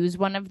to use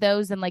one of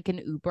those than like an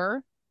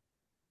Uber?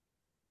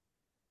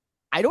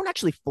 I don't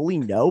actually fully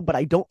know, but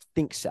I don't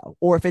think so.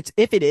 Or if it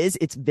is,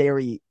 it's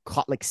very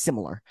like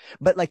similar.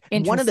 But like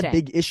one of the Interesting.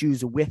 big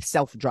issues with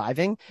self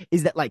driving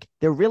is that like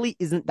there really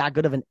isn't that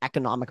good of an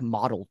economic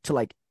model to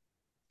like.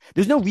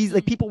 There's no reason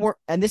like people weren't,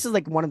 and this is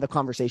like one of the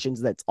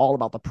conversations that's all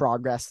about the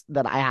progress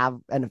that I have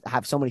and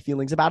have so many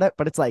feelings about it.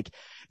 But it's like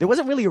there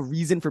wasn't really a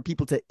reason for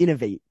people to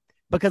innovate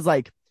because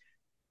like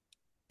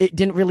it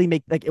didn't really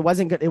make like it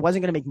wasn't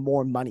going to make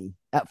more money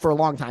for a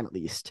long time at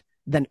least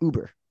than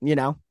Uber,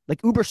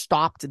 like Uber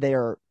stopped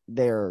their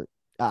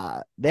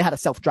they had a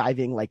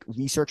self-driving like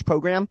research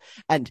program,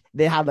 and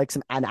they had like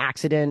an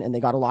accident and they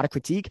got a lot of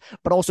critique,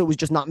 but also it was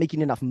just not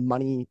making enough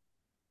money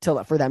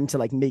to for them to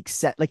like make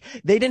set like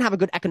they didn't have a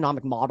good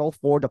economic model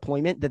for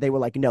deployment, that they were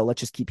like, no, let's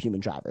just keep human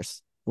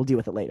drivers, we'll deal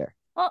with it later.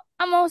 Well,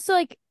 I'm also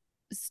like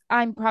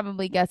I'm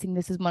probably guessing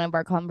this is one of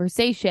our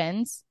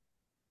conversations,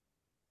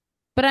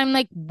 but I'm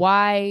like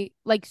why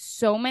like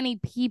so many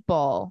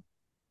people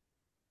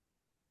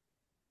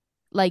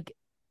like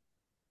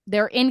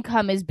their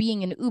income is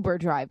being an Uber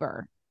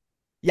driver.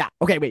 Yeah.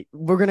 Okay. Wait.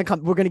 We're gonna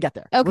get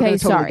there. We're Okay, gonna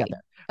totally get sorry.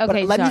 there. But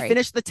Okay, let me sorry.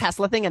 finish the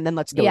Tesla thing, and then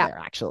let's go Yeah. there.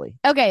 Actually,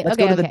 Okay, let's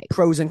go okay, to the okay.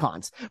 pros and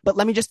cons. But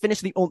let me just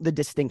finish the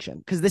distinction,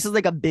 because this is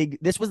like a big.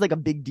 This was like a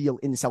big deal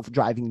in self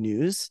driving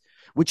news,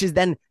 which is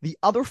then the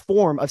other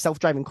form of self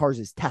driving cars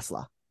is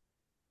Tesla,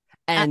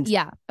 and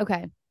Yeah,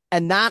 okay.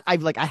 that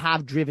I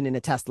have driven in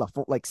a Tesla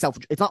for like self.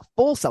 It's not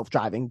full self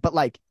driving, but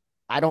like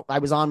I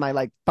was on my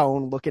like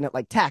phone looking at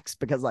like text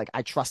because like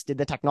I trusted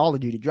the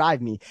technology to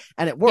drive me,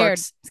 and it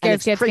Scared, works, and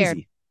scared, it's scared, scared.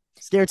 crazy.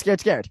 Scared, scared,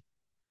 scared.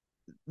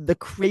 The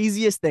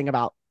craziest thing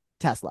about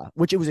Tesla,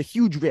 which it was a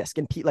huge risk,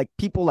 and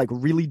people like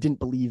really didn't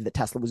believe that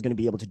Tesla was going to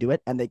be able to do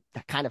it, and they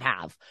kind of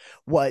have,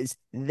 was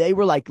they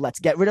were like, let's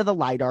get rid of the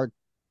lidar,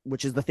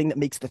 which is the thing that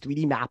makes the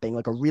 3D mapping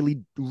like a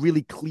really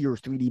really clear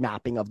 3D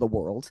mapping of the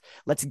world.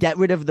 Let's get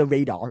rid of the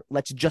radar.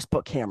 Let's just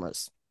put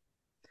cameras.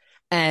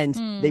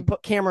 And they Hmm.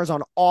 put cameras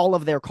on all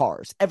of their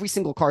cars, every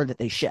single car that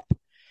they ship.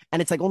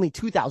 And it's like only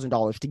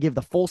 $2,000 to give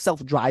the full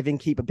self-driving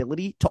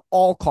capability to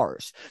all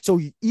cars. So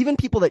even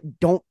people that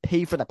don't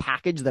pay for the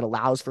package that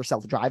allows for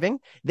self-driving,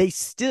 they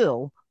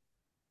still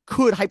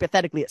could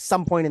hypothetically at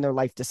some point in their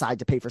life decide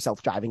to pay for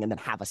self-driving and then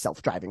have a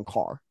self-driving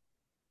car.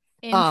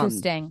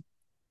 Um, Interesting.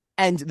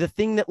 and the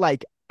thing that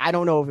like I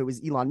don't know if it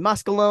was Elon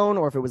Musk alone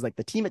or if it was like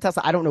the team at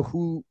Tesla. I don't know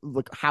who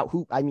like how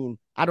who I mean,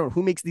 I don't know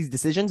who makes these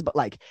decisions, but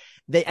like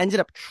they ended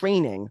up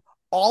training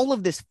all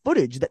of this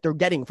footage that they're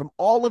getting from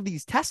all of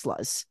these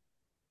Teslas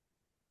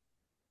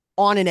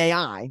on an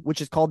AI,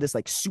 which is called this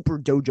like super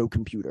dojo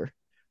computer.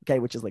 Okay,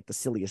 which is like the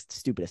silliest,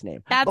 stupidest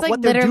name. That's But like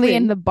what they're literally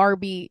in doing, the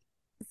Barbie.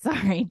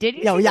 Sorry, did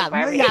you see the yeah,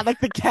 Barbie? yeah, like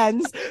the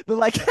Kens, the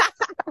like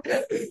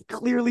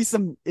clearly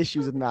some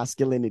issues with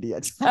masculinity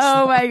at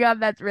Oh Tesla my God,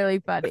 that's really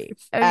funny.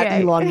 at Okay.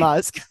 Elon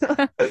Musk.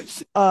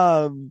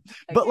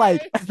 But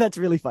like Okay. that's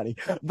really funny.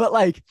 But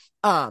like,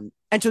 and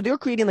so they're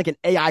creating like an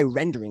AI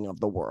rendering of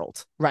the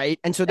world, right?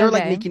 And so they're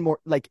like Okay. making more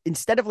like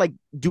instead of like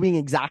doing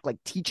exact like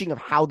teaching of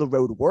how the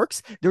road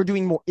works, they're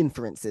doing more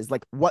inferences,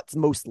 like what's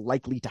most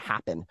likely to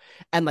happen,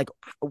 and like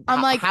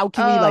I'm like, how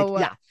can we like oh,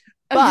 yeah,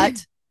 okay.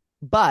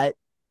 but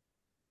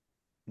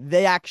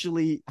they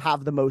actually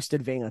have the most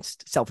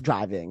advanced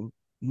self-driving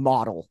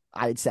model,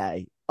 I'd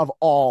say, of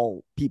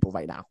all people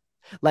right now.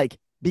 Like,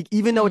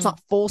 even though it's Hmm.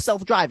 not full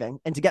self-driving,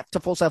 and to get to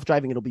full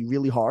self-driving, it'll be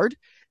really hard.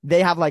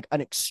 They have like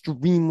an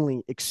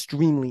extremely,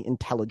 extremely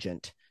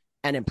intelligent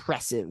and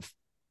impressive,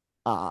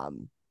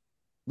 um,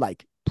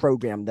 like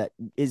program that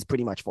is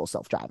pretty much full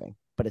self-driving,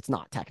 but it's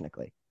not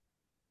technically.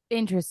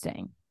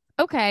 Interesting.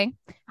 Okay.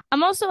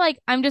 I'm also like,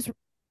 I'm just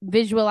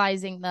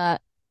visualizing the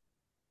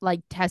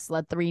like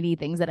Tesla 3D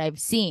things that I've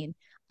seen,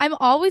 I'm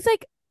always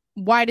like,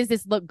 why does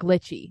this look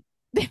glitchy?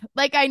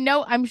 Like I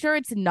know, I'm sure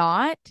it's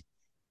not.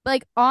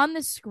 Like on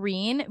the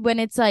screen when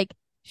it's like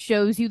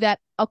shows you that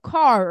a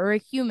car or a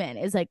human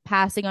is like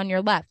passing on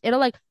your left, it'll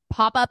like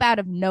pop up out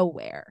of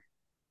nowhere.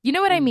 You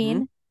know what I Mm-hmm.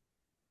 mean?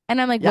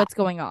 And I'm like, Yeah. what's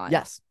going on?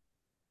 Yes.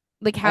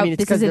 Like I how mean,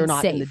 it's this because they're isn't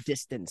not in the safe.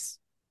 distance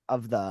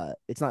of the.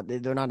 It's not.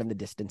 They're not in the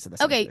distance of the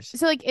Okay, sensors.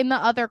 so like in the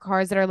other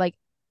cars that are like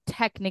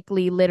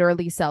technically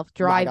literally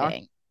LiDAR.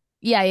 self-driving.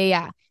 Yeah, yeah,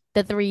 yeah.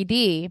 The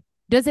 3D,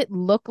 does it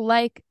look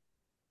like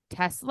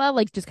Tesla?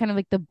 Like just kind of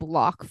like the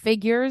block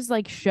figures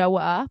like show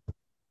up?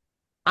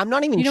 I'm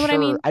not even You know what I sure.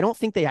 mean? I don't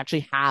think they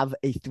actually have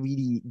a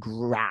 3D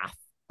graph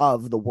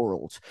of the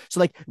world. So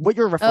like what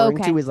you're Oh, referring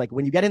to okay. is like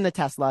when you get in the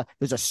Tesla,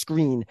 there's a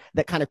screen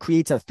that kind of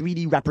creates a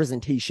 3D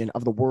representation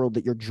of the world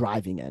that you're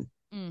driving in.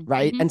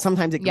 Right. Mm-hmm. And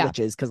sometimes it Yeah.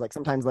 glitches because like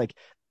sometimes like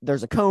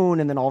there's a cone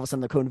and then all of a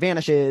sudden the cone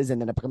vanishes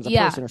and then it becomes a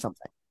Yeah. person or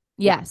something.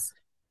 Yeah. Yes.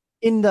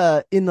 In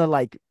the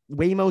like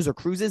Waymos or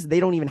cruises,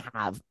 they don't even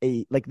have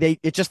a like they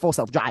it's just full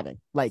self-driving. So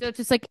Like, it's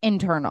just like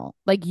internal.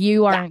 Like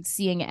you yeah, aren't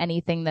seeing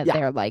anything that yeah,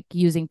 they're like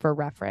using for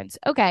reference.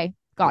 Okay.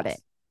 Got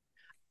it.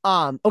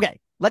 yes. Okay,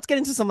 let's get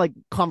into some like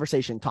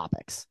conversation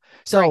topics.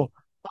 Great.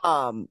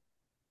 So,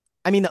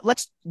 I mean,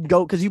 let's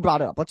go because you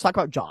brought it up. Let's talk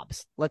about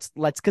jobs. Let's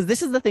because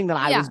this is the thing that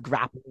I was Yeah.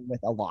 grappling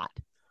with a lot.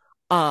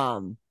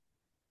 Um,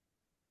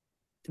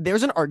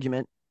 there's an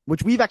argument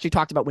which we've actually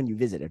talked about when you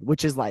visited,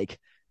 which is like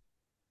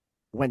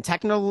when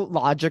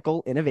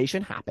technological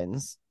innovation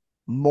happens,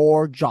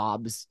 more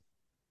jobs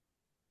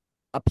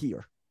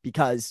appear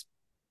because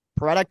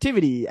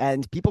productivity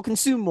and people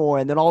consume more,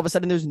 and then all of a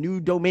sudden there's new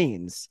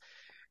domains.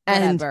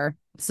 And Whatever.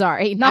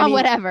 Sorry. I Not mean,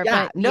 whatever,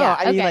 yeah, but no, yeah.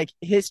 I mean, Okay. like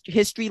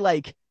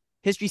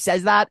history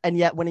says that, and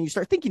yet when you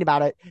start thinking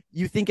about it,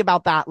 you think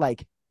about that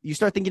like you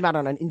start thinking about it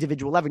on an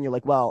individual level, and you're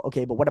like, well,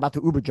 okay, but what about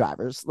the Uber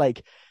drivers?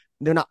 Like,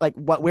 they're not like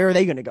what? Where are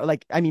they going to go?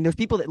 Like, I mean, there's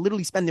people that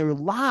literally spend their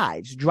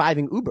lives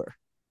driving Uber,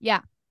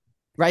 Yeah.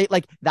 right?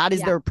 Like that is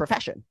Yeah. their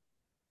profession,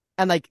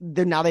 and like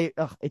they're now they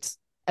it's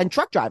and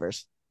truck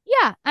drivers.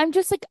 Yeah. I'm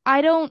just like,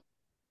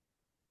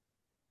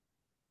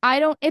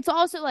 it's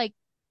also like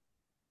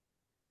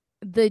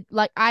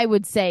like I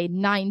would say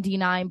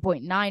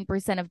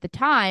 99.9% of the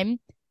time,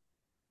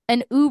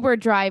 an Uber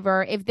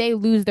driver, if they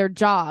lose their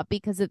job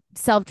because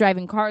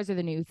self-driving cars are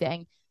the new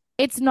thing,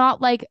 it's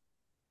not like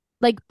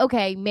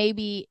okay,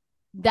 maybe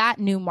that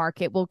new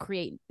market will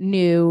create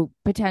new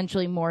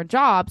potentially more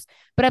jobs,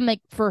 but I'm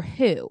like, for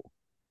who?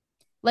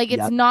 Like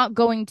it's Yep, not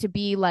going to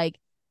be like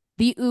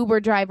the Uber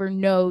driver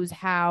knows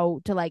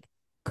how to like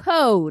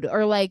code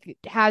or like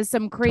has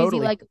some crazy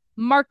totally. like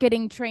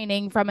marketing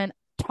training from an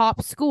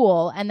top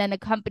school and then a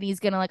company's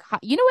gonna like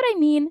you know what I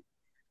mean?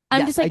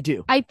 I'm Yes, just I like,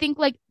 do. I think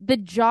like the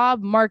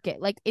job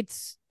market, like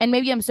it's, and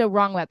maybe I'm so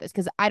wrong about this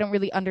because I don't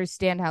really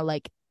understand how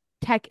like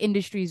tech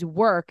industries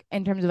work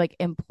in terms of like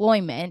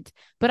employment,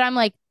 but I'm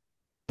like,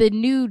 the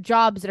new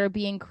jobs that are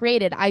being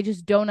created, I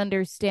just don't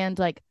understand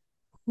like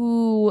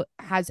who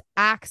has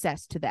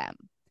access to them.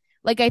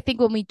 Like, I think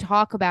when we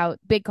talk about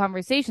big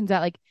conversations that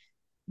like,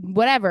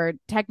 whatever,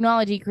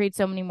 technology creates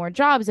so many more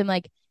jobs, and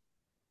like,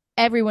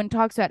 everyone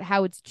talks about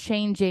how it's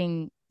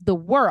changing the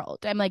world.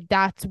 I'm like,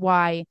 that's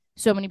why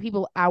so many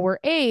people our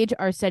age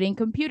are studying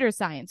computer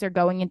science or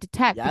going into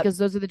tech Yep, because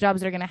those are the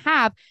jobs they're going to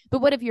have. But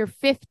what if you're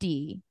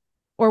 50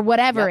 or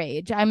whatever yep,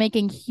 age? I'm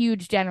making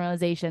huge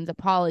generalizations,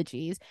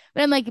 apologies.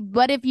 But I'm like,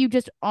 what if you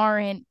just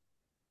aren't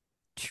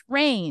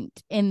trained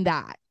in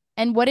that?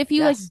 And what if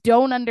you like yes.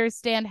 don't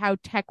understand how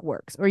tech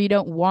works or you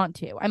don't want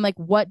to? I'm like,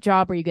 what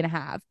job are you going to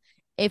have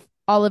if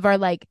all of our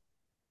like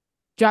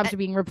jobs are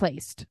being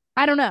replaced?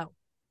 I don't know.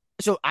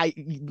 So I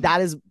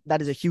that is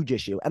a huge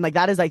issue, and like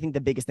that is I think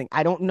the biggest thing.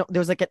 I don't know.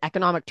 There's like an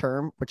economic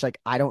term which like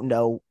I don't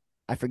know.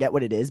 I forget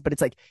what it is, but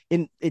it's like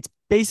it's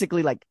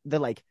basically like the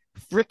like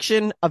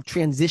friction of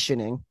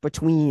transitioning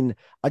between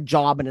a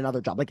job and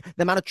another job, like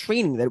the amount of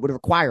training that it would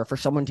require for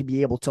someone to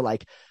be able to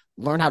like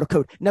learn how to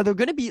code. Now they're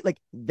going to be like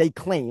they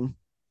claim.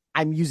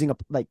 I'm using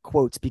up like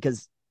quotes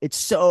because it's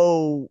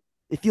so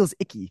it feels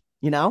icky,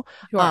 you know?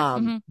 Sure.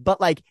 Mm-hmm.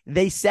 But like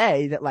they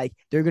say that like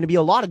there are going to be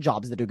a lot of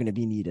jobs that are going to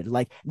be needed,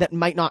 like that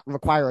might not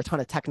require a ton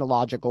of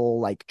technological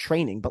like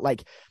training, but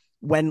like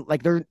when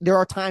like there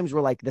are times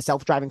where like the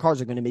self-driving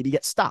cars are going to maybe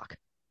get stuck,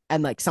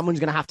 and like someone's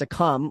going to have to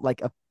come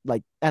like a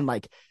like and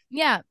like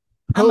Yeah.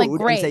 I'm like,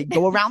 code and say great.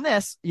 go around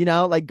this,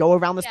 like go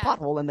around this Yeah.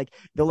 pothole, and like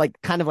they'll like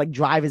kind of like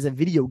drive as a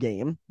video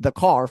game the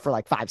car for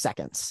like 5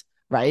 seconds,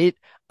 right?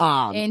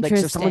 Like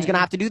so someone's gonna Interesting.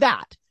 have to do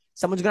that.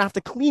 Someone's gonna have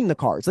to clean the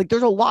cars. Like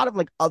there's a lot of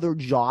like other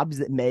jobs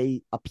that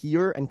may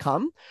appear and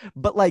come,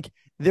 but like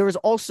there is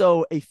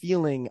also a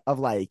feeling of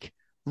like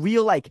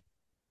real like,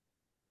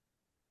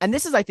 and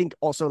this is I think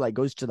also like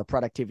goes to the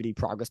productivity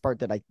progress part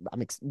that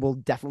will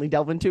definitely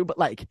delve into, but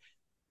like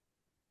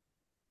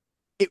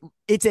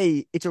it's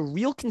a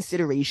real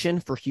consideration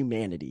for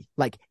humanity.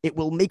 Like it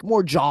will make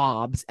more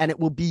jobs, and it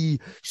will be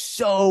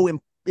so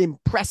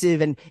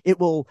impressive, and it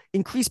will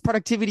increase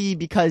productivity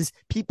because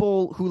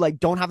people who like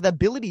don't have the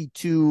ability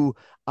to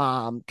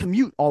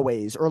commute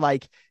always, or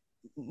like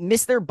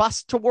miss their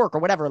bus to work or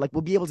whatever, like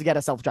we'll be able to get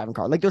a self-driving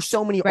car. Like there's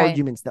so many Right.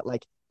 arguments that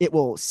like it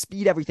will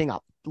speed everything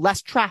up,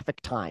 less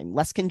traffic time,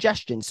 less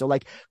congestion. So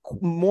like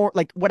more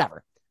like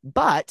whatever.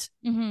 But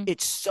Mm-hmm.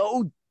 it's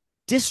so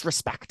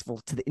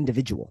disrespectful to the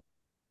individual,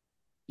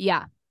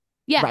 Yeah.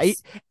 right?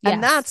 Yes.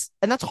 And Yes.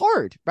 that's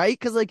hard, right?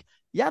 Because like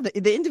yeah,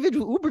 the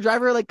individual Uber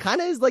driver like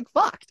kind of is like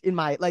fucked in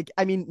my like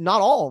I mean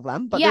not all of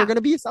them, but there are Yeah.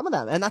 gonna be some of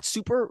them, and that's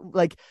super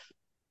like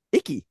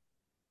icky.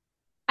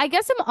 I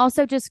guess I'm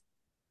also just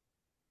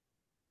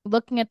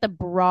looking at the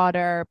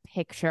broader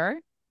picture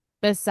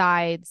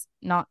besides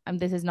not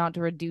this is not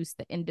to reduce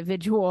the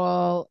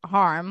individual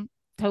harm,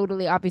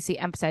 totally obviously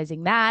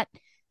emphasizing that,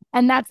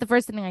 and that's the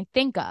first thing I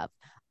think of.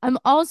 I'm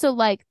also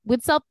like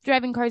with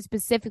self-driving cars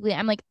specifically,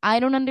 I'm like I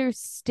don't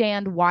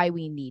understand why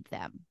we need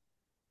them.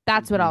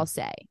 That's what Mm-hmm. I'll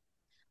say.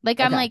 Like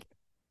I'm Okay, like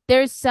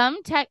there's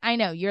some tech. I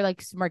know you're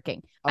like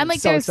smirking. I'm I'm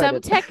like so there's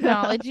some excited.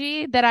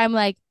 technology that I'm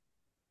like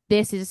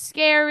this is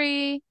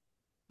scary,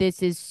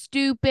 this is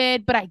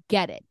stupid, but I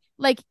get it.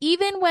 Like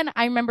even when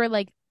I remember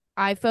like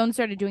iPhone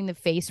started doing the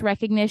face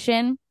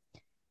recognition,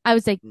 I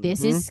was like,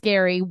 this Mm-hmm. is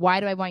scary. Why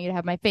do I want you to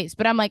have my face?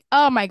 But I'm like,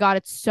 oh my God,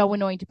 it's so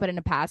annoying to put in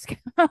a passcode.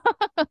 You know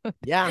what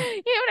Yeah.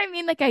 I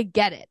mean? Like I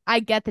get it. I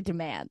get the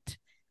demand.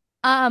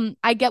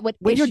 I get what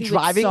When you're issue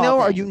it's driving though,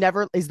 are you solving.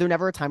 never is there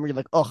never a time where you're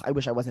like, oh, I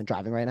wish I wasn't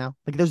driving right now?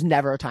 Like there's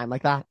never a time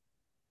like that.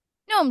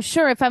 No, I'm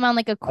sure if I'm on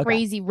like a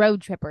Okay. crazy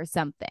road trip or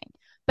something.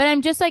 But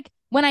I'm just like,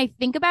 when I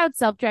think about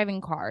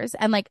self-driving cars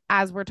and like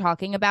as we're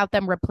talking about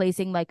them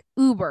replacing like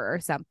Uber or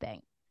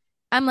something,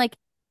 I'm like,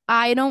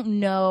 I don't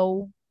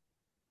know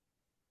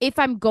if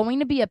I'm going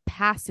to be a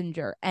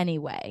passenger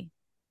anyway.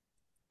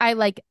 I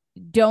like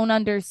don't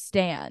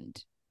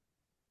understand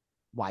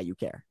Why you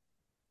care.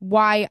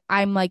 why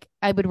I'm like,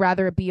 I would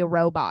rather it be a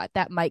robot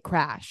that might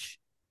crash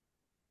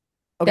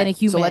than a Okay.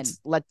 So human.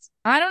 let's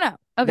I don't know.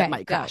 that Okay,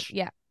 might go. crash.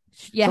 Yeah.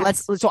 So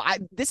Yes. I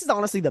this is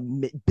honestly the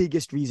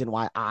biggest reason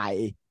why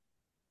I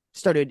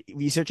started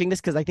researching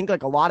this, because I think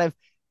like a lot of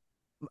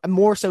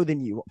more so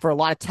than you for a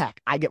lot of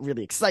tech I get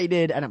really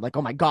excited and I'm like,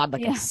 oh my god,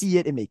 like I Yeah. see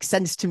it, it makes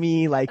sense to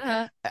me, like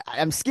Uh,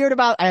 I'm scared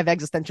about, I have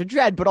existential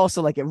dread, but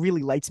also like it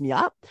really lights me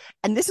up.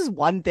 And this is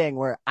one thing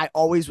where I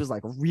always was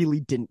like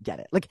really didn't get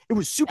it. Like it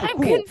was super I'm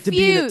cool to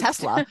be in a confused.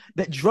 Tesla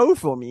that drove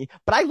for me,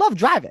 but I love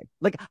driving,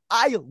 like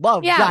I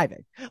love Yeah,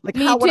 driving, like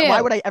me how would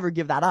why too. would I ever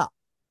give that up?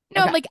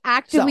 No, I'm Okay, like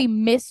actively so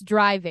miss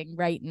driving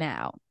right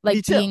now.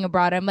 me Like too. being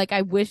abroad. I'm like,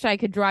 I wish I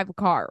could drive a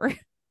car.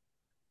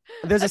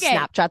 There's a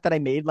Okay. Snapchat that I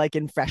made like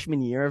in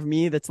freshman year of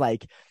me that's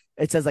like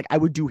it says like I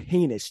would do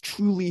heinous,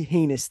 truly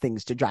heinous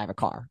things to drive a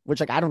car, which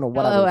like I don't know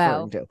what I'm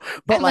referring LOL. to,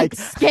 but I'm like like,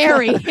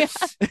 scary.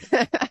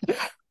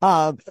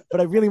 but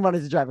I really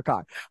wanted to drive a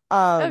car.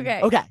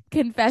 Okay. Okay,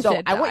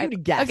 so Confession. I want you to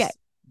Okay. guess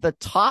the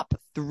top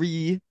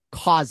three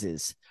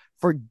causes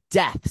for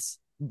deaths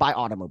by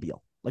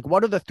automobile. Like,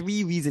 what are the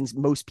three reasons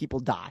most people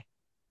die?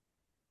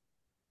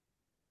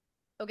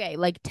 Okay.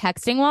 Like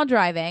texting while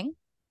driving.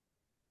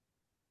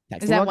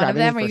 Is Texting that while one of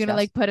driving is them? the Are you first gonna guess.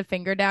 like put a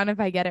finger down if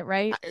I get it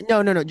right?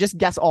 No, no, no. Just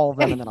guess all of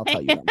them, Okay. and then I'll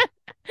tell you them.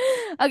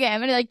 Okay,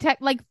 I'm gonna like tech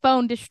like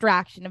phone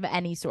distraction of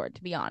any sort,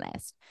 to be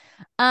honest.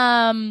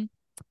 Um,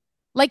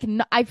 like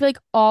I feel like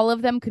all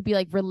of them could be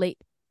like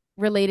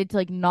related to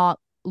like not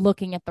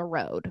looking at the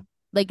road,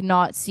 like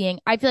not seeing.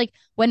 I feel like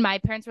when my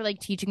parents were like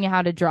teaching me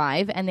how to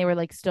drive and they were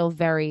like still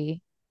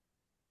very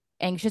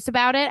anxious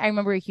about it, I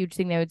remember a huge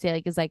thing they would say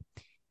like is like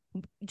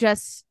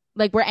just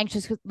like we're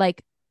anxious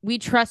like we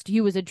trust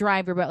you as a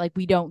driver, but like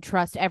we don't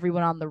trust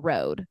everyone on the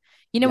road.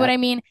 You know what Yep. I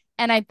mean?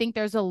 And I think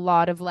there's a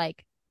lot of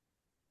like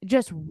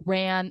just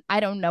ran. I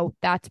don't know.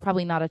 That's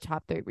probably not a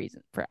top three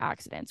reason for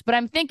accidents, but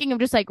I'm thinking of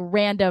just like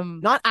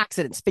random. Not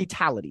accidents,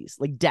 fatalities,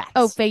 like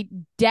Oh, deaths. fate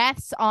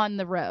deaths on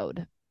the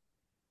road.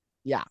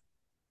 Yeah.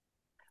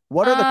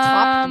 What are the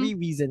top Um. three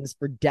reasons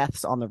for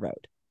deaths on the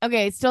road?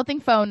 Okay. Still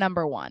think phone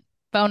number one.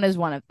 Phone is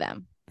one of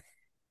them.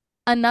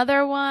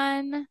 Another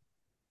one.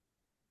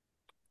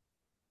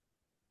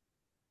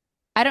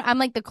 I don't. I'm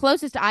like the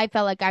closest I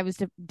felt like I was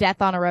to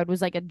death on a road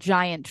was like a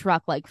giant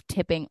truck like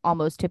tipping,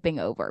 almost tipping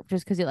over,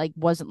 just because it like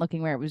wasn't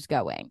looking where it was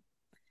going.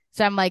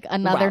 So I'm like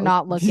another Wow,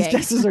 not these looking.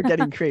 guesses are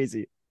getting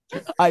crazy.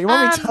 You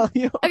want me to Um, tell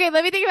you? okay,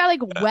 let me think about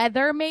like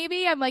weather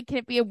maybe. I'm like, can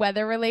it be a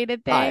weather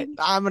related All right, thing?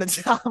 I'm gonna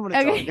tell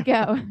Okay, you.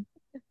 go.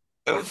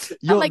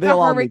 I'm like a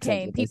They'll all make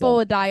sense hurricane. what they People say.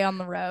 would die on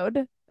the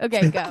road.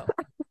 Okay, go.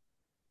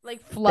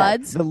 Like Okay,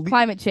 floods,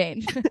 climate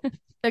change.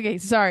 Okay,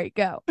 sorry,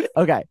 go.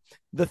 okay,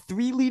 the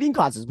three leading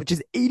causes, which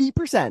is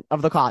 80%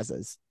 of the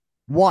causes.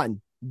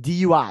 One,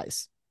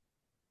 DUIs.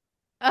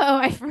 Oh,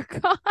 I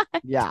forgot.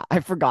 Yeah, I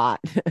forgot.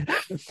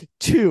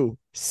 Two,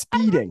 I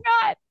speeding.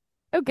 forgot.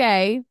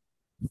 Okay.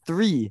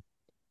 Three,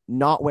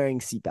 not wearing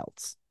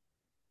seatbelts.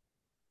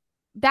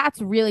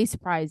 That's really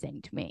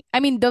surprising to me. I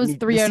mean, I those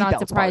mean, the three are not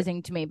seatbelts part.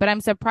 surprising to me, but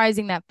I'm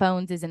surprising that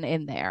phones isn't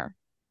in there.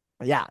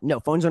 Yeah, no,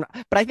 phones are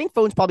not, but I think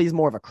phones probably is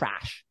more of a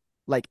crash,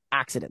 like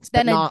accidents,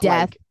 but Then a not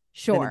death, like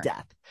than a sure.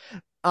 death.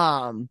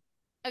 Um,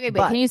 Okay,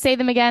 wait, can but you say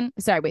them again?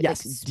 Sorry, wait, like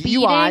yes,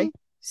 DUI,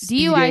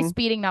 DUI, speeding,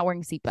 speeding, not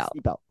wearing seatbelt.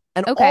 seatbelt.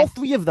 And all Okay.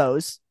 three of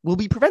those will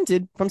be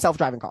prevented from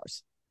self-driving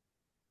cars.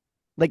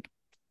 Like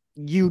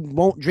you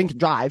won't drink and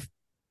drive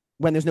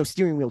when there's no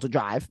steering wheel to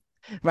drive,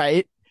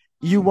 right?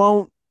 You Mm.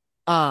 won't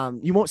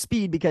you won't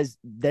speed because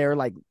they're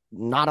like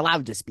not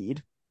allowed to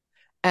speed.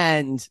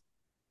 And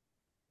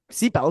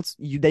seatbelts,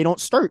 they don't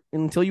start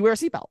until you wear a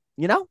seatbelt,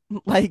 you know?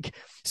 Like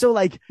so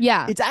like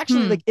Yeah. it's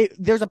actually Hmm. like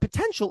there's a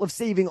potential of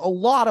saving a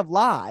lot of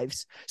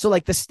lives. So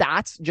like the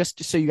stats,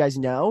 just so you guys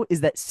know,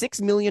 is that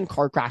 6 million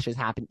car crashes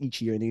happen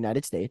each year in the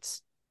United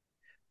States.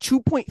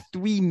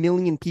 2.3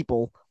 million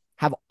people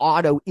have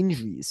auto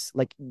injuries,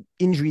 like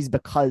injuries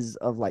because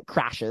of like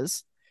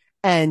crashes,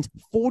 and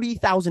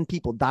 40,000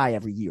 people die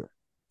every year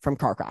from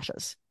car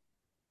crashes.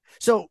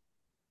 So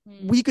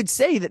Hmm. we could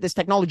say that this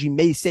technology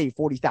may save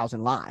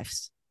 40,000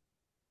 lives,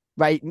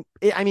 right?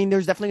 I mean,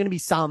 there's definitely going to be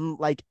some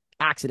like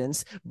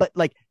accidents, but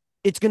like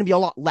it's going to be a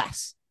lot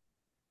less.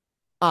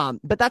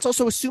 But that's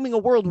also assuming a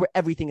world where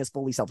everything is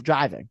fully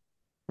self-driving,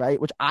 right?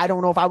 Which I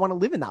don't know if I want to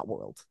live in that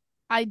world.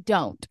 I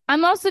don't.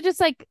 I'm also just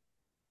like,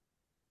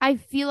 I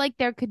feel like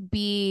there could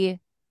be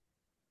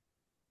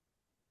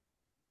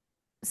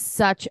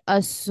such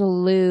a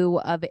slew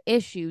of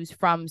issues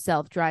from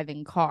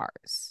self-driving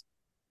cars.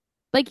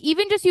 Like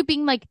even just you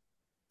being like,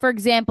 for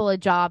example, a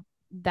job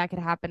that could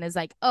happen is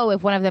like, oh,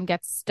 if one of them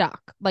gets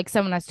stuck, like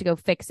someone has to go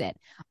fix it.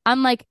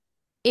 I'm like,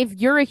 if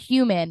you're a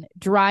human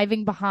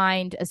driving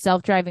behind a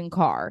self-driving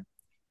car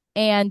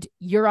and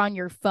you're on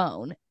your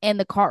phone and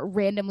the car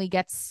randomly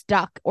gets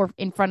stuck or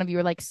in front of you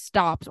or like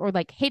stops or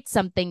like hits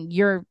something,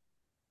 you're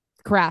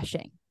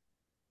crashing.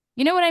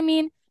 You know what I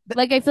mean?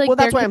 Like I feel Well, like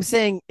there that's why could I'm be,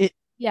 saying it.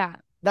 yeah.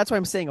 That's why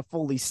I'm saying a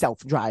fully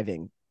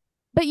self-driving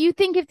But you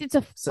think if it's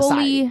a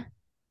society. fully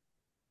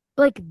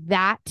like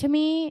that to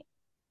me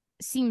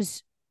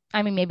seems,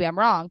 I mean, maybe I'm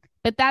wrong,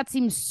 but that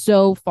seems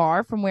so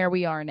far from where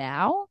we are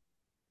now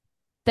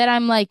that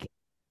I'm like,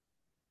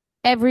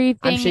 I'm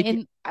everything shaking.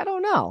 in, I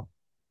don't know.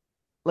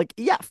 Like,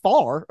 yeah,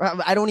 far.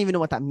 I don't even know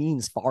what that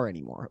means, far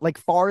anymore. Like,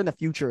 far in the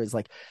future is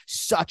like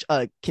such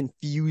a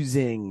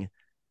confusing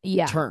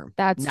yeah, term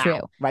that's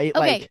true. now, right?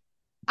 Okay. Like,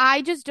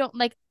 I just don't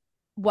like,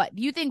 what?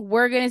 You think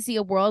we're going to see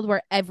a world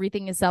where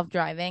everything is self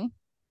driving?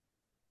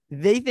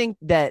 they think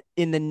that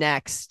in the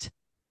next,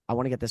 I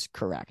want to get this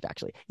correct,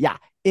 actually. Yeah,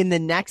 in the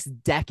next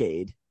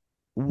decade,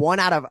 one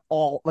out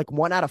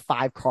of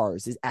five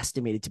cars is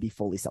estimated to be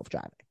fully self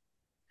driving.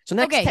 So,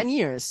 next Okay. 10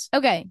 years,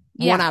 Okay.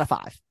 one Yeah. out of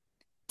five.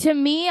 To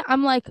me,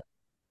 I'm like,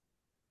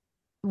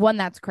 one,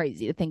 that's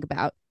crazy to think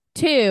about.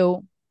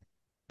 Two,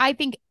 I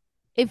think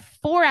if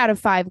 4 out of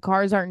 5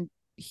 cars aren't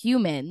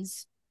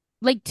humans,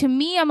 like to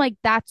me, I'm like,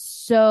 that's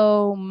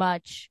so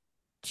much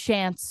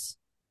chance.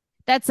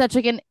 That's such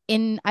like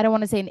I don't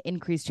want to say an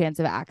increased chance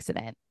of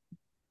accident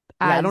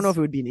Yeah, I don't know if as,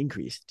 it would be an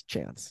increased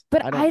chance.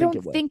 but I don't think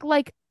it would.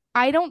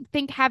 I don't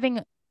think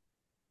having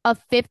a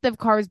fifth of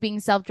cars being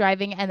self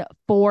driving and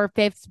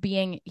 4/5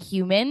 being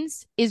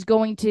humans is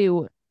going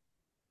to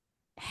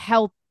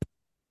help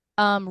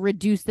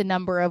reduce the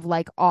number of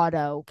like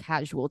auto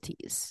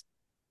casualties.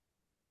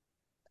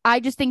 I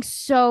just think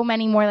so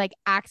many more like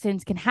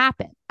accidents can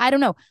happen. I don't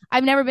know.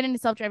 I've never been in a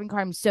self-driving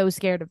car. I'm so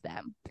scared of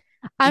them.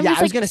 I'm Yeah, just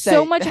I was like gonna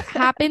so say, much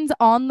happens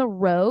on the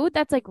road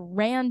that's like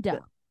random.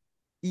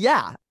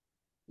 yeah,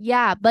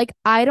 Yeah, like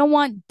I don't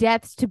want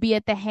deaths to be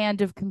at the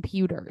hand of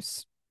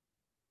computers.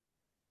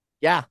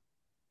 yeah.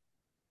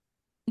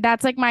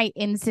 That's like my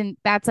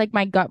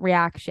gut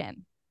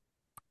reaction.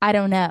 I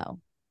don't know.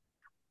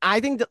 I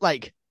think that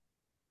like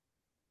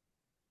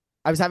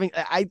I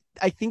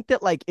think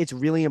that like it's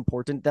really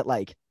important that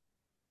like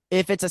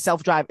if it's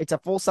a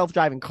full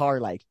self-driving car,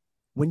 like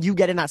when you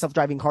get in that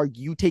self-driving car,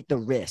 you take the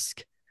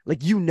risk.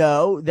 Like you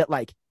know that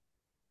like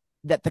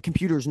that the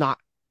computer's not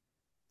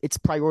its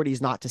priority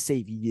is not to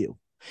save you.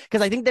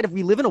 Because I think that if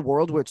we live in a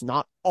world where it's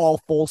not all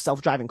full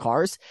self-driving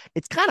cars,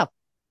 it's kind of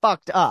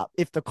fucked up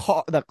if the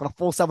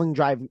full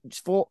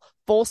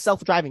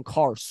self-driving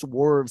car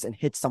swerves and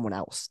hits someone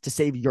else to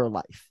save your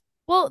life.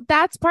 Well,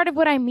 that's part of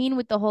what I mean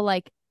with the whole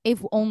like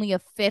if only a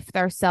fifth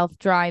are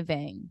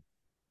self-driving.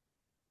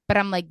 But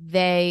I'm like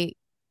they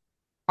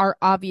are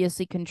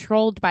obviously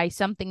controlled by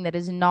something that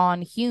is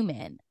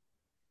non-human.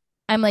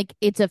 I'm like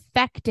it's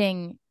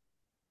affecting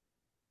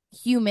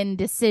human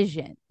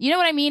decision. You know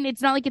what I mean?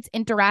 It's not like it's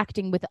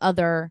interacting with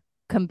other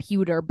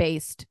computer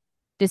based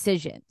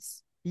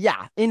decisions.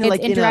 Yeah, in It's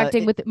like in a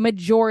interacting with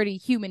majority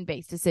human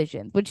based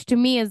decisions, which to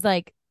me is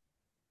like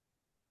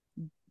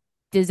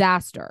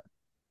disaster.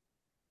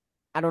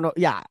 I don't know.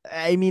 Yeah,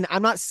 I mean,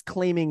 I'm not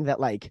claiming that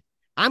like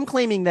I'm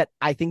claiming that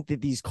I think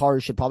that these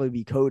cars should probably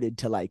be coded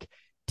to like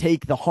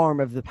take the harm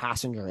of the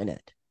passenger in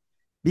it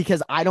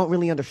because I don't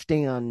really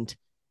understand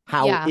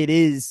how Yeah. it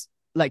is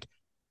like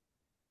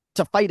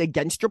to fight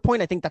against your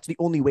point. I think that's the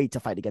only way to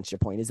fight against your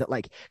point is that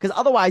like because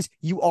otherwise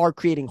you are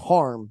creating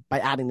harm by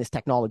adding this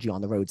technology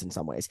on the roads in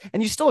some ways,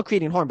 and you still are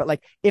creating harm. But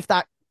like if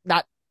that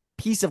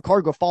piece of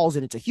cargo falls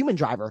and it's a human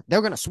driver,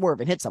 they're gonna swerve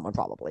and hit someone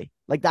probably.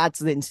 Like that's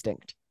the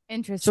instinct.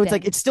 So it's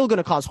like Interesting. it's still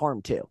gonna cause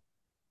harm too.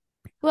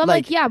 Well, I'm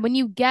like, Like yeah, when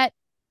you get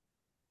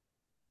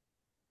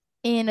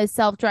in a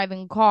self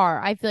driving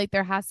car, I feel like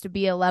there has to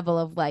be a level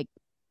of like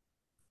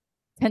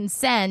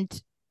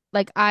consent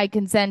Like I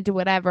consent to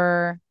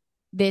whatever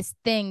this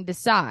thing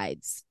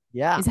decides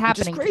Yeah, is which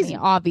is happening to me, crazy.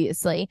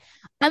 obviously.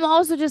 I'm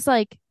also just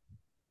like,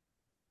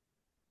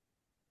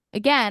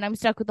 again, I'm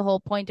stuck with the whole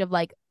point of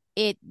like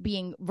it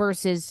being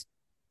versus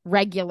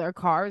regular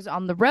cars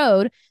on the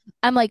road.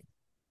 I'm like,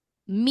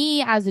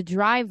 me as a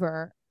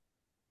driver,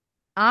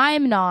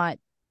 I'm not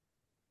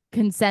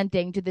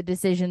consenting to the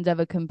decisions of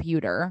a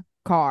computer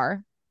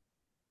car.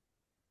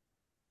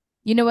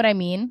 You know what I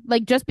mean?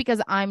 Like just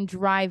because I'm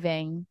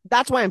driving.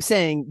 That's why I'm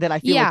saying that I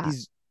feel like Yeah.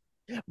 these.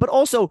 But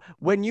also,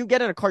 when you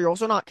get in a car, you're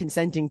also not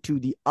consenting to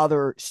the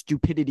other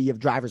stupidity of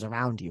drivers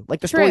around you.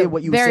 Like the story of True.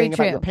 what you were Very saying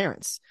about your true.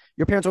 parents.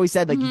 Your parents always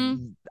said, like,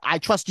 Hmm. I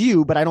trust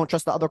you, but I don't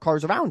trust the other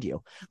cars around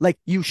you. Like,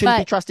 you shouldn't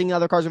be But trusting the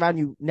other cars around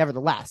you,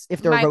 nevertheless,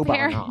 if they're a my robot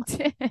or not. parents,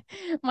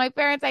 my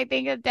parents, I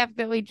think, is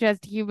definitely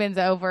just humans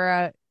over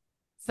a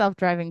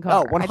self-driving Oh,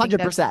 car. I think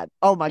that's, 100%.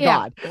 Oh my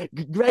yeah, God.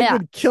 Greg yeah,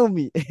 would kill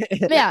me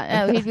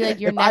yeah. No, he'd be like,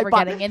 "You're if I never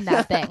bought. getting in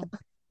that thing."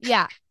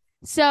 Yeah.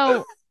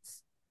 So,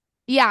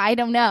 yeah, I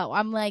don't know.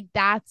 I'm like,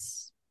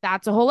 that's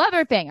a whole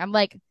other thing. I'm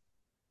like,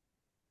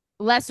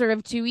 lesser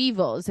of two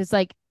evils. It's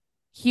like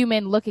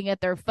human looking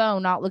at their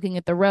phone, not looking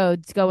at the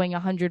roads, going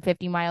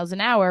 150 miles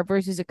an hour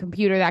versus a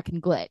computer that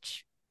can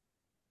glitch.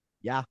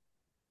 Yeah.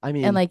 I And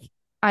mean, like,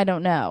 I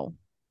don't know.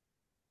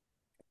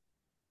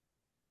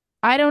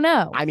 I don't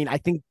know. I mean, I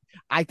think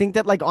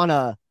that like on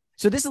a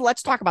so this is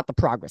let's talk about the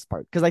progress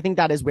part because I think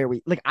that is where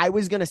we like I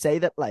was gonna say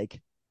that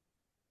like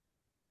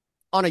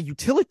on a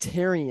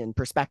utilitarian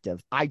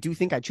perspective, I do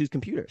think I choose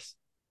computers.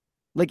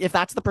 Like if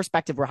that's the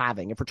perspective we're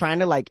having, if we're trying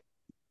to like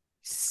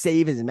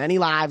save as many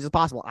lives as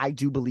possible, I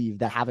do believe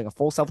that having a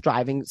full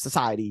self-driving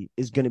society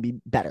is gonna be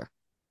better.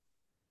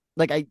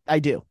 Like I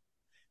do.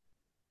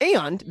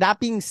 And that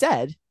being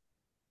said,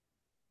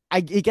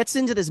 it gets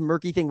into this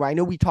murky thing where I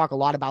know we talk a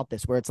lot about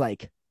this, where it's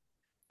like,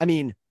 I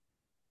mean,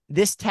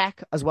 this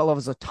tech, as well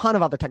as a ton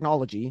of other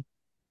technology,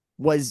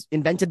 was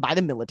invented by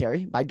the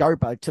military, by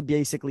DARPA, to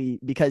basically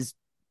because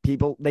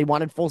people they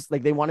wanted full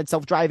like they wanted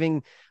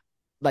self-driving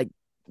like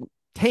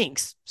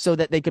tanks so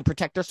that they could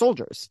protect their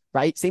soldiers,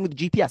 right? Same with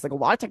GPS. Like a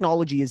lot of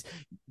technology is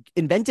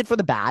invented for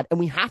the bad, and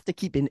we have to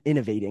keep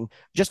innovating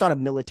just on a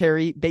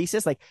military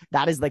basis. Like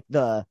that is like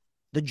the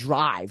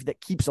drive that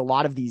keeps a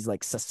lot of these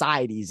like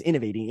societies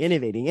innovating,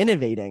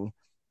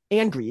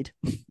 and greed,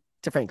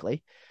 to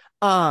frankly.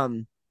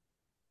 Um,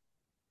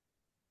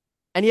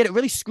 and yet it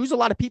really screws a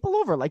lot of people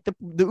over, like the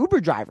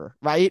Uber driver,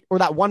 right? Or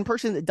that one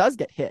person that does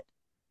get hit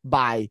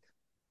by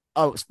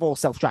a full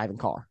self driving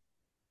car.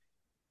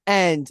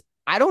 And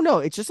I don't know,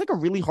 it's just like a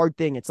really hard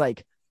thing. It's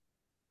like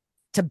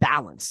to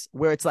balance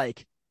where it's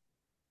like,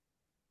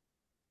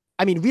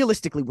 I mean,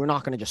 realistically, we're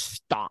not going to just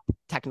stop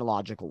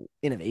technological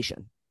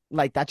innovation.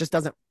 Like that just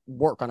doesn't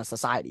work on a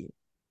society.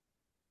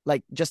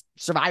 Like just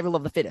survival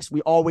of the fittest. We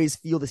always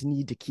feel this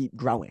need to keep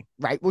growing,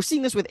 right? We're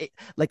seeing this with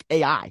like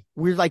AI.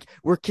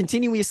 We're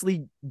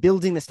continuously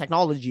building this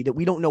technology that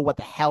we don't know what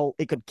the hell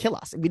it could kill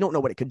us. We don't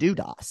know what it could do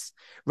to us,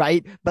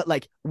 right? But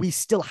like we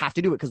still have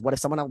to do it because what if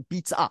someone else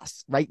beats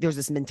us, right? There's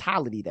this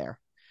mentality there.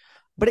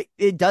 But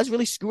it does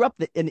really screw up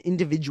an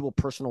individual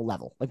personal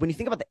level. Like when you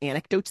think about the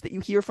anecdotes that you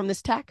hear from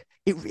this tech,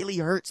 it really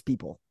hurts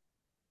people.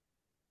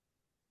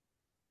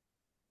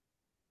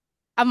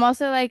 I'm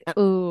also like,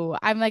 ooh,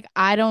 I'm like,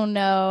 I don't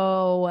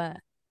know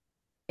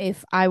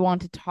if I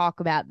want to talk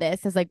about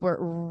this as like we're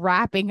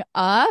wrapping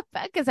up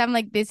because I'm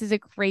like, this is a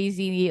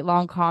crazy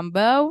long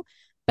combo.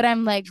 But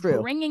I'm like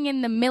True. bringing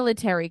in the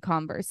military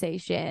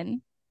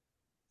conversation.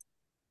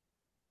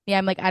 Yeah,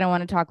 I'm like, I don't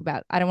want to talk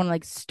about, I don't want to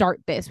like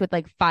start this with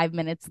like 5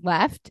 minutes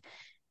left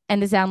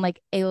and to sound like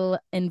ill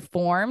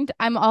informed.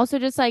 I'm also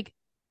just like,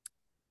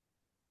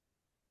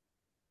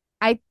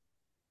 I,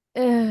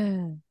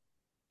 ugh,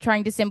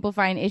 trying to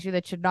simplify an issue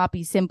that should not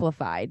be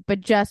simplified,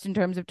 but just in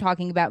terms of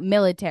talking about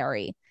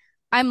military.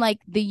 I'm like,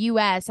 the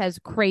US has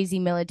crazy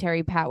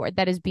military power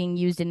that is being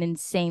used in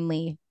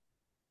insanely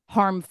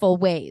harmful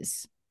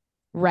ways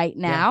right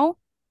Yeah.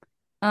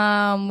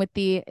 now with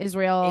the And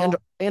Israel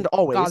and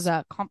always,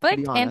 Gaza to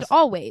be conflict and honest.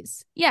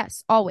 always.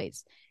 Yes,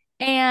 always.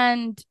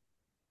 And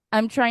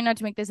I'm trying not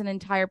to make this an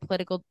entire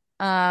political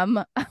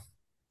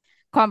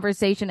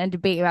conversation and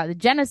debate about the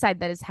genocide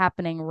that is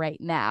happening right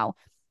now.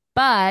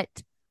 But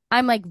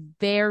I'm like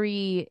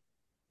very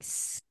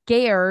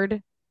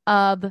scared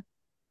of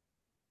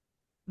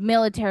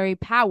military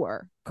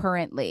power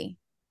currently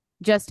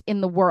just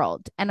in the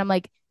world. And I'm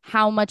like,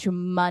 how much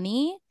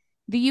money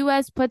the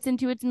US puts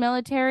into its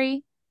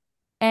military.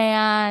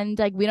 And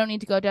like, we don't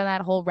need to go down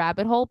that whole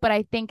rabbit hole. But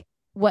I think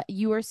what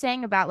you were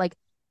saying about like,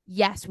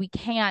 yes, we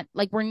can't,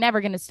 like, we're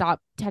never going to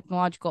stop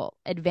technological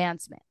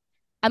advancement.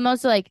 I'm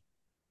also like,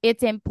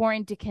 it's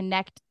important to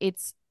connect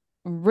its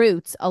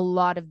roots a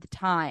lot of the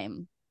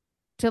time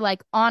to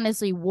like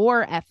honestly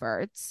war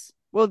efforts,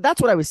 Well,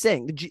 that's what I was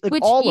saying. Like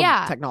which, all of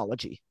yeah,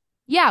 technology,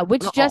 yeah,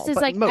 which not just all, is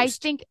but like, I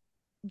most. think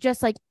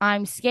just like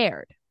I'm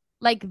scared.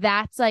 Like,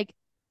 that's like,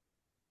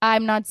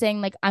 I'm not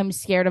saying like I'm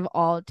scared of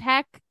all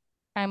tech.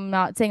 I'm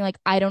not saying like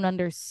I don't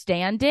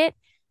understand it,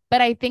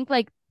 but I think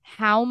like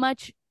how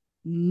much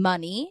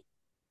money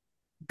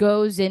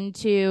goes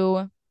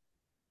into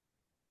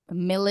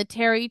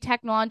military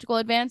technological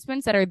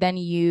advancements that are then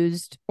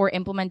used or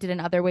implemented in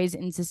other ways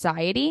in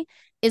society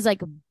is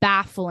like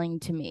baffling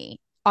to me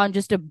on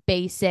just a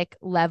basic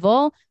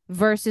level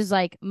versus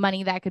like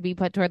money that could be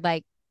put toward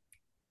like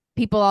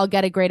people all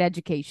get a great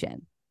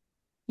education.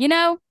 You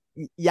know?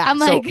 Yeah. I'm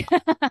So like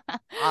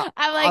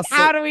I'm I'll like say,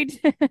 how do we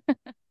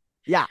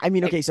yeah. I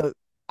mean, like, okay. So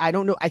I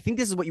don't know. I think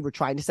this is what you were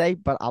trying to say,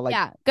 but I'll like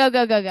yeah, go.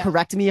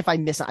 correct me if I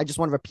miss it. I just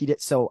want to repeat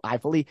it so I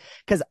fully,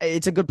 because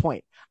it's a good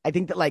point. I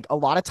think that like a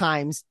lot of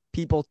times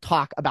people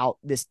talk about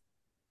this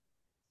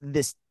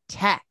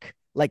tech,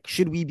 like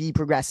should we be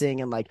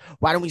progressing, and like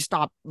why don't we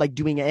stop like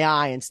doing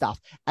AI and stuff,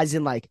 as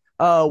in like,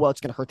 oh well,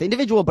 it's going to hurt the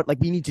individual, but like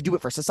we need to do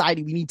it for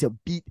society, we need to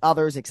beat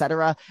others,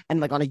 etc. And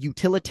like on a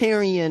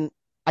utilitarian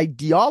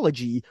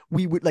ideology,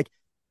 we would like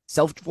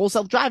full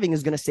self-driving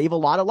is going to save a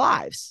lot of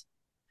lives.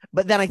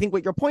 But then I think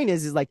what your point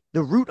is like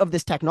the root of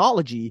this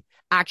technology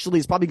actually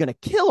is probably going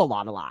to kill a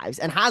lot of lives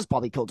and has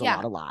probably killed a yeah,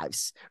 lot of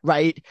lives,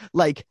 right?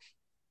 Like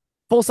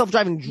full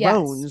self-driving yes,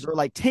 drones or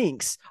like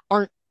tanks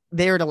aren't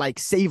there to like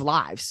save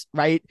lives,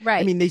 right? I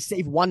right, mean, they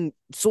save one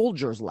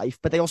soldier's life,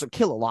 but they also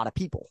kill a lot of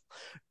people,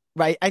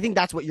 right? I think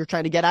that's what you're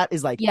trying to get at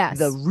is like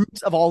the yes,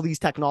 roots of all these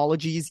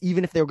technologies,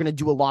 even if they're going to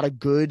do a lot of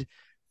good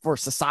for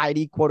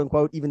society, quote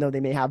unquote, even though they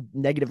may have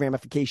negative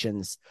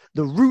ramifications,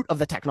 the root of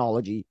the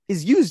technology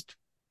is used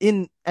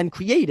in and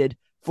created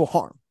for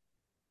harm.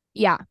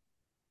 yeah,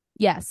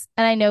 yes.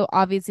 And I know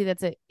obviously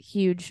that's a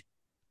huge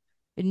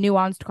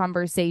nuanced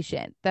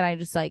conversation that I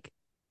just like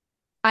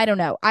I don't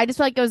know. I just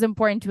felt like it was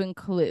important to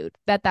include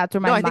that that's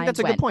where No, my I think mind that's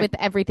a good went point. with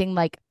everything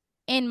like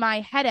in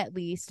my head at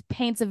least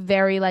paints a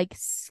very like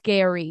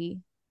scary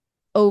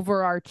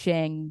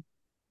overarching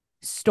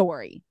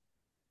story.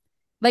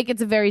 Like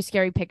it's a very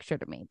scary picture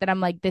to me that I'm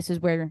like this is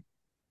where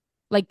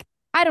like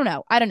I don't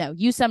know. I don't know.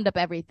 You summed up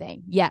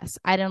everything. Yes,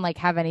 I didn't like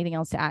have anything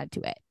else to add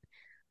to it.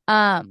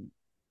 Um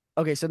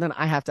Okay, so then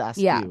I have to ask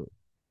yeah. you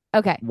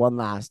Okay.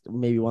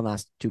 maybe one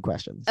last two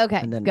questions,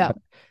 Okay, and then, go. but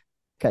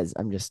because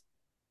I'm just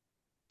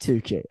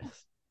too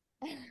curious.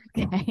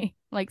 Okay.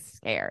 Like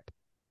scared.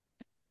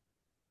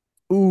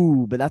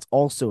 Ooh, but that's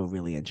also a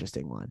really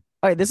interesting one.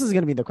 All right, this is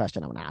going to be the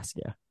question I want to ask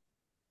you.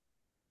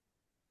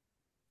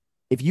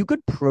 If you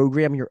could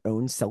program your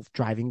own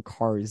self-driving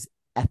car's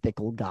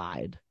ethical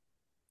guide,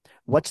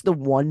 what's the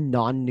one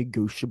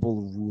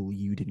non-negotiable rule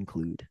you'd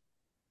include?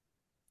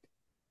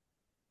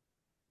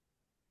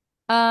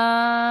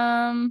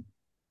 Um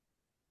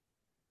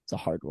It's a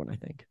hard one, I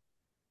think.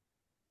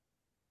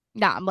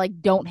 nah, I'm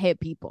like don't hit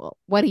people.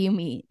 What do you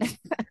mean?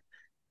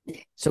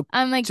 So,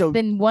 I'm like, so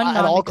then one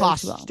at all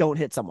costs, non-negotiable. don't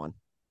hit someone.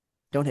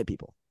 Don't hit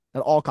people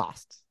at all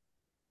costs.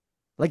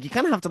 Like you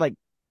kind of have to like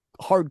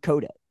hard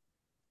code it.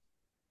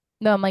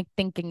 No, I'm like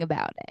thinking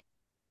about it.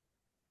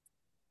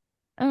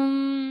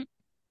 Um,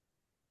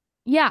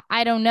 yeah,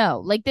 I don't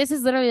know. Like this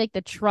is literally like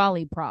the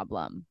trolley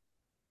problem.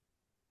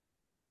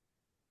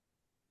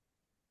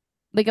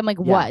 Like I'm like,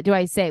 Yeah, what do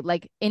I say?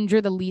 Like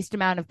injure the least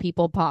amount of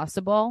people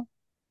possible.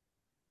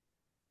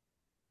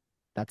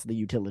 that's the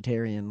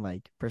utilitarian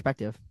like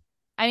perspective.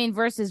 I mean,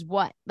 versus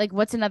what? Like,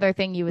 what's another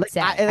thing you would Like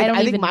say? I don't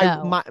I think even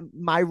know.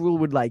 my rule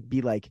would like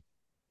be like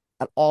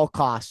at all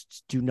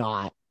costs do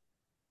not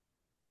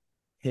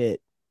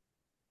hit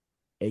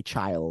a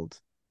child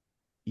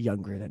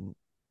younger than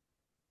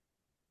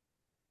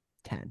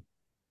 10.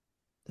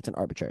 That's an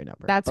arbitrary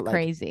number. That's But like,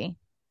 crazy.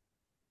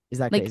 is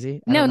that Like,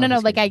 crazy? I no, don't know no, if no.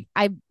 it's Like, crazy.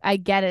 I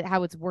get it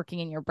how it's working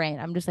in your brain.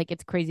 I'm just like,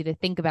 it's crazy to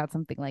think about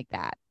something like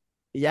that,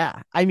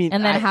 Yeah. I mean,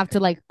 and then have to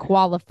like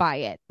qualify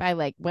it by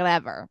like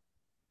whatever.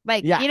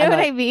 Like, yeah, you know and what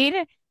like I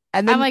mean?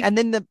 I'm like, and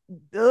then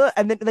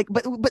like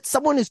but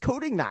someone is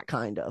coding that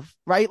kind of,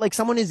 right? Like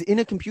someone is in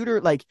a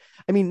computer, like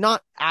I mean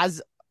not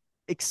as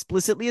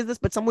explicitly as this,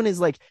 but someone is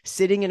like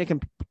sitting in a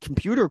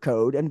computer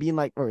code and being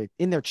like, or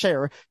in their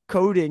chair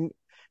coding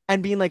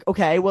and being like,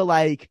 okay, well,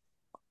 like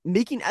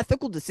making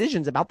ethical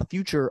decisions about the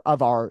future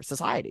of our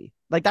society.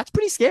 Like that's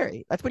pretty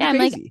scary. That's pretty yeah, I'm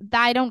like, crazy.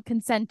 I don't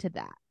consent to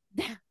that.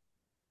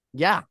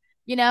 Yeah.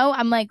 You know,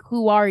 I'm like,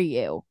 who are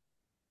you?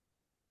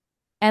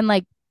 And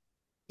like,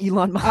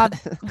 Elon uh,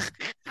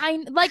 Musk.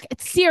 I like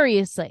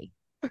seriously.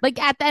 Like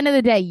at the end of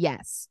the day,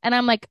 yes. And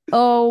I'm like,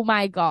 oh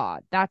my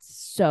God, that's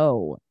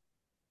so.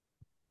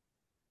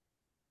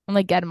 I'm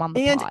like, get him on the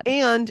pod.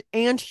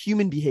 And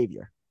human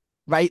behavior,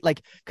 right?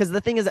 Like because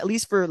the thing is, at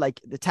least for like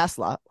the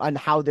Tesla and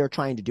how they're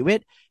trying to do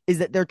it, is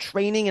that they're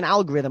training an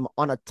algorithm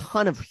on a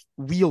ton of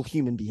real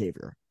human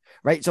behavior,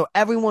 right? So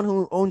everyone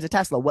who owns a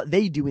Tesla, what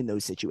they do in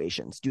those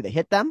situations, do they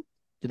hit them,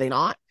 do they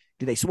not,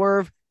 do they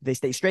swerve, do they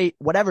stay straight,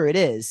 whatever it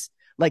is,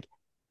 like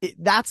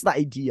that's the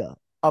idea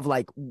of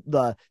like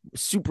the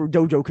super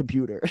dojo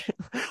computer.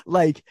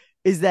 Like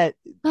is that,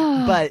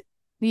 but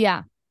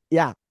Yeah.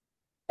 yeah.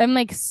 I'm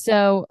like,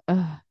 so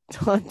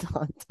Dun,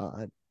 dun,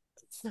 dun.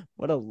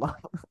 What a lot.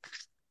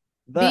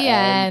 The the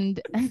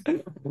end.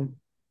 end.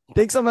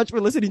 Thanks so much for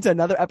listening to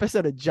another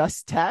episode of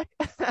Just Tech.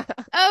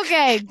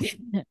 Okay.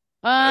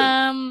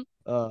 Um,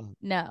 uh,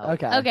 no.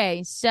 okay.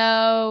 Okay,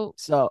 so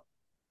So,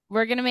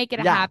 we're gonna make it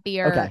a yeah.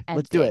 happier Okay.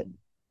 Let's do it. ending.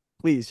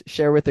 Please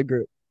share with the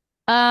group.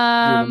 Do you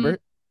Um, remember?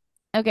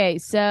 okay,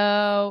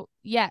 so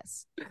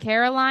yes,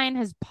 Caroline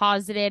has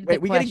posited the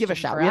Wait, we got to give a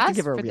question shout. for We have to us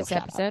give her a for real this shout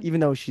out, episode. even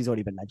though she's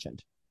already been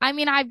mentioned. I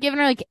mean, I've given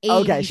her like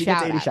Okay, 80 she gets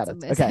shout 80 outs shout in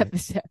outs. this Okay.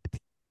 episode.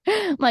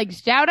 Like,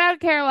 shout out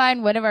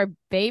Caroline, one of our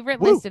favorite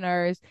Woo.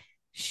 listeners.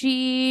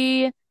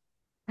 She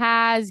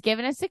has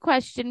given us a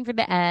question for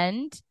the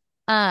end.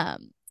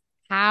 Um,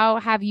 how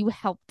have you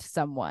helped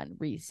someone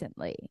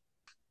recently?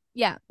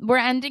 Yeah, we're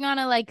ending on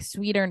a like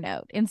sweeter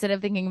note instead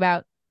of thinking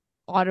about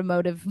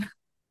automotive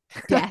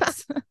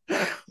deaths.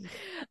 uh,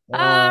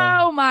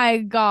 Oh my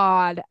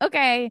God.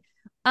 Okay.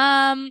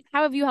 How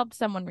have you helped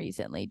someone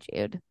recently,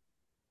 Jude?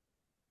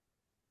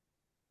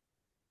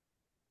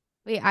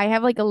 Wait, I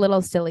have like a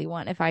little silly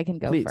one if I can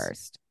go please.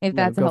 first, if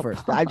No, that's go first.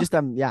 helpful. I just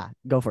yeah,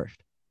 go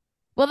first.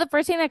 Well, the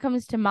first thing that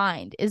comes to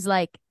mind is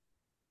like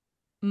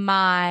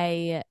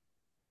my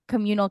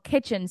communal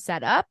kitchen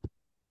setup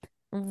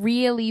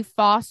really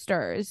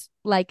fosters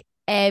like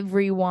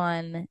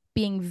everyone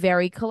being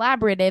very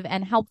collaborative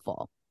and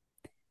helpful.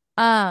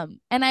 And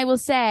I will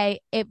say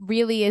it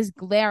really is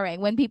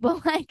glaring when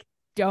people like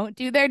don't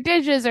do their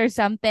dishes or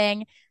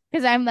something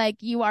because I'm like,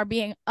 you are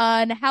being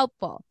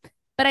unhelpful.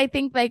 But I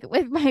think like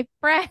with my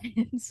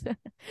friends,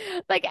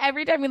 like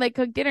every time we like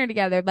cook dinner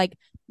together, like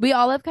we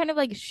all have kind of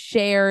like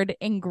shared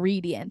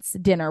ingredients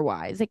dinner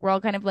wise. Like we're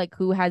all kind of like,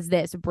 who has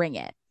this? Bring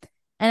it.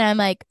 And I'm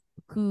like,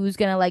 who's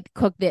gonna like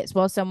cook this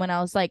while someone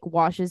else like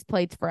washes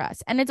plates for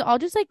us? And it's all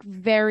just like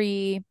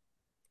very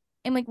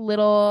in like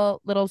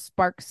little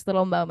sparks,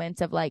 little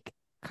moments of like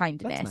That's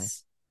kindness.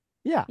 nice.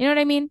 Yeah, You know what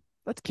I mean?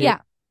 that's cute. Yeah,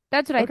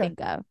 that's what I Okay.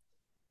 think of.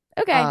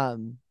 Okay.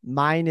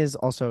 Mine is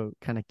also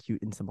kind of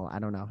cute and simple. I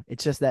don't know.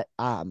 It's just that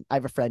I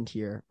have a friend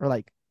here, or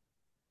like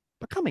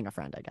becoming a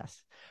friend, I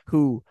guess,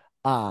 who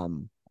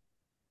um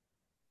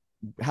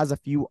has a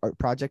few art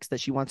projects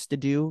that she wants to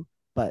do,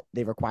 but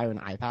they require an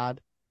iPad.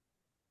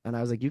 And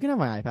I was like, you can have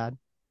my iPad.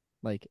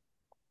 Like,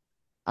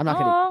 I'm not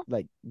gonna Oh,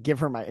 like give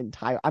her my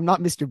entire. I'm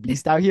not Mr.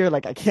 Beast out here.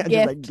 Like, I can't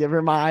just like gift, give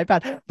her my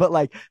iPad. But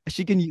like,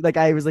 she can. Like,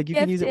 I was like, you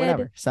can use it gifted.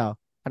 whenever. So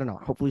I don't know.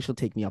 Hopefully, she'll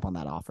take me up on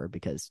that offer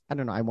because I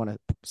don't know. I want to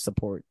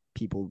support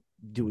people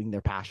doing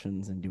their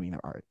passions and doing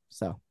their art.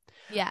 So,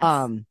 Yes.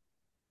 um,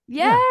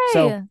 yeah.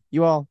 So Yay.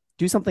 you all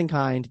do something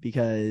kind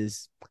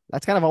because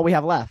that's kind of all we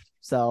have left.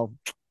 So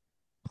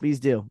please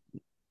do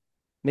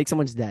make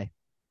someone's day.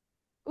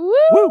 Woo.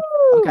 Woo.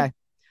 Okay.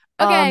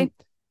 Okay. Um,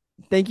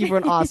 thank you for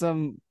an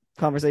awesome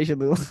conversation,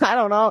 Lou. I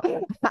don't know.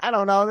 I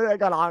don't know. That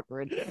got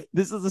awkward.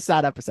 This is a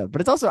sad episode,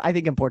 but it's also, I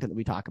think, important that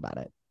we talk about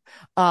it.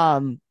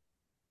 Um,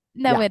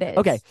 No, yeah. it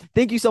Okay. is.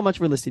 Thank you so much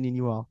for listening,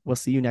 you all. We'll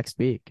see you next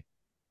week.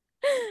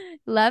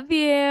 Love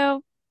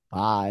you.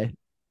 Bye.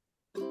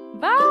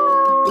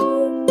 Bye.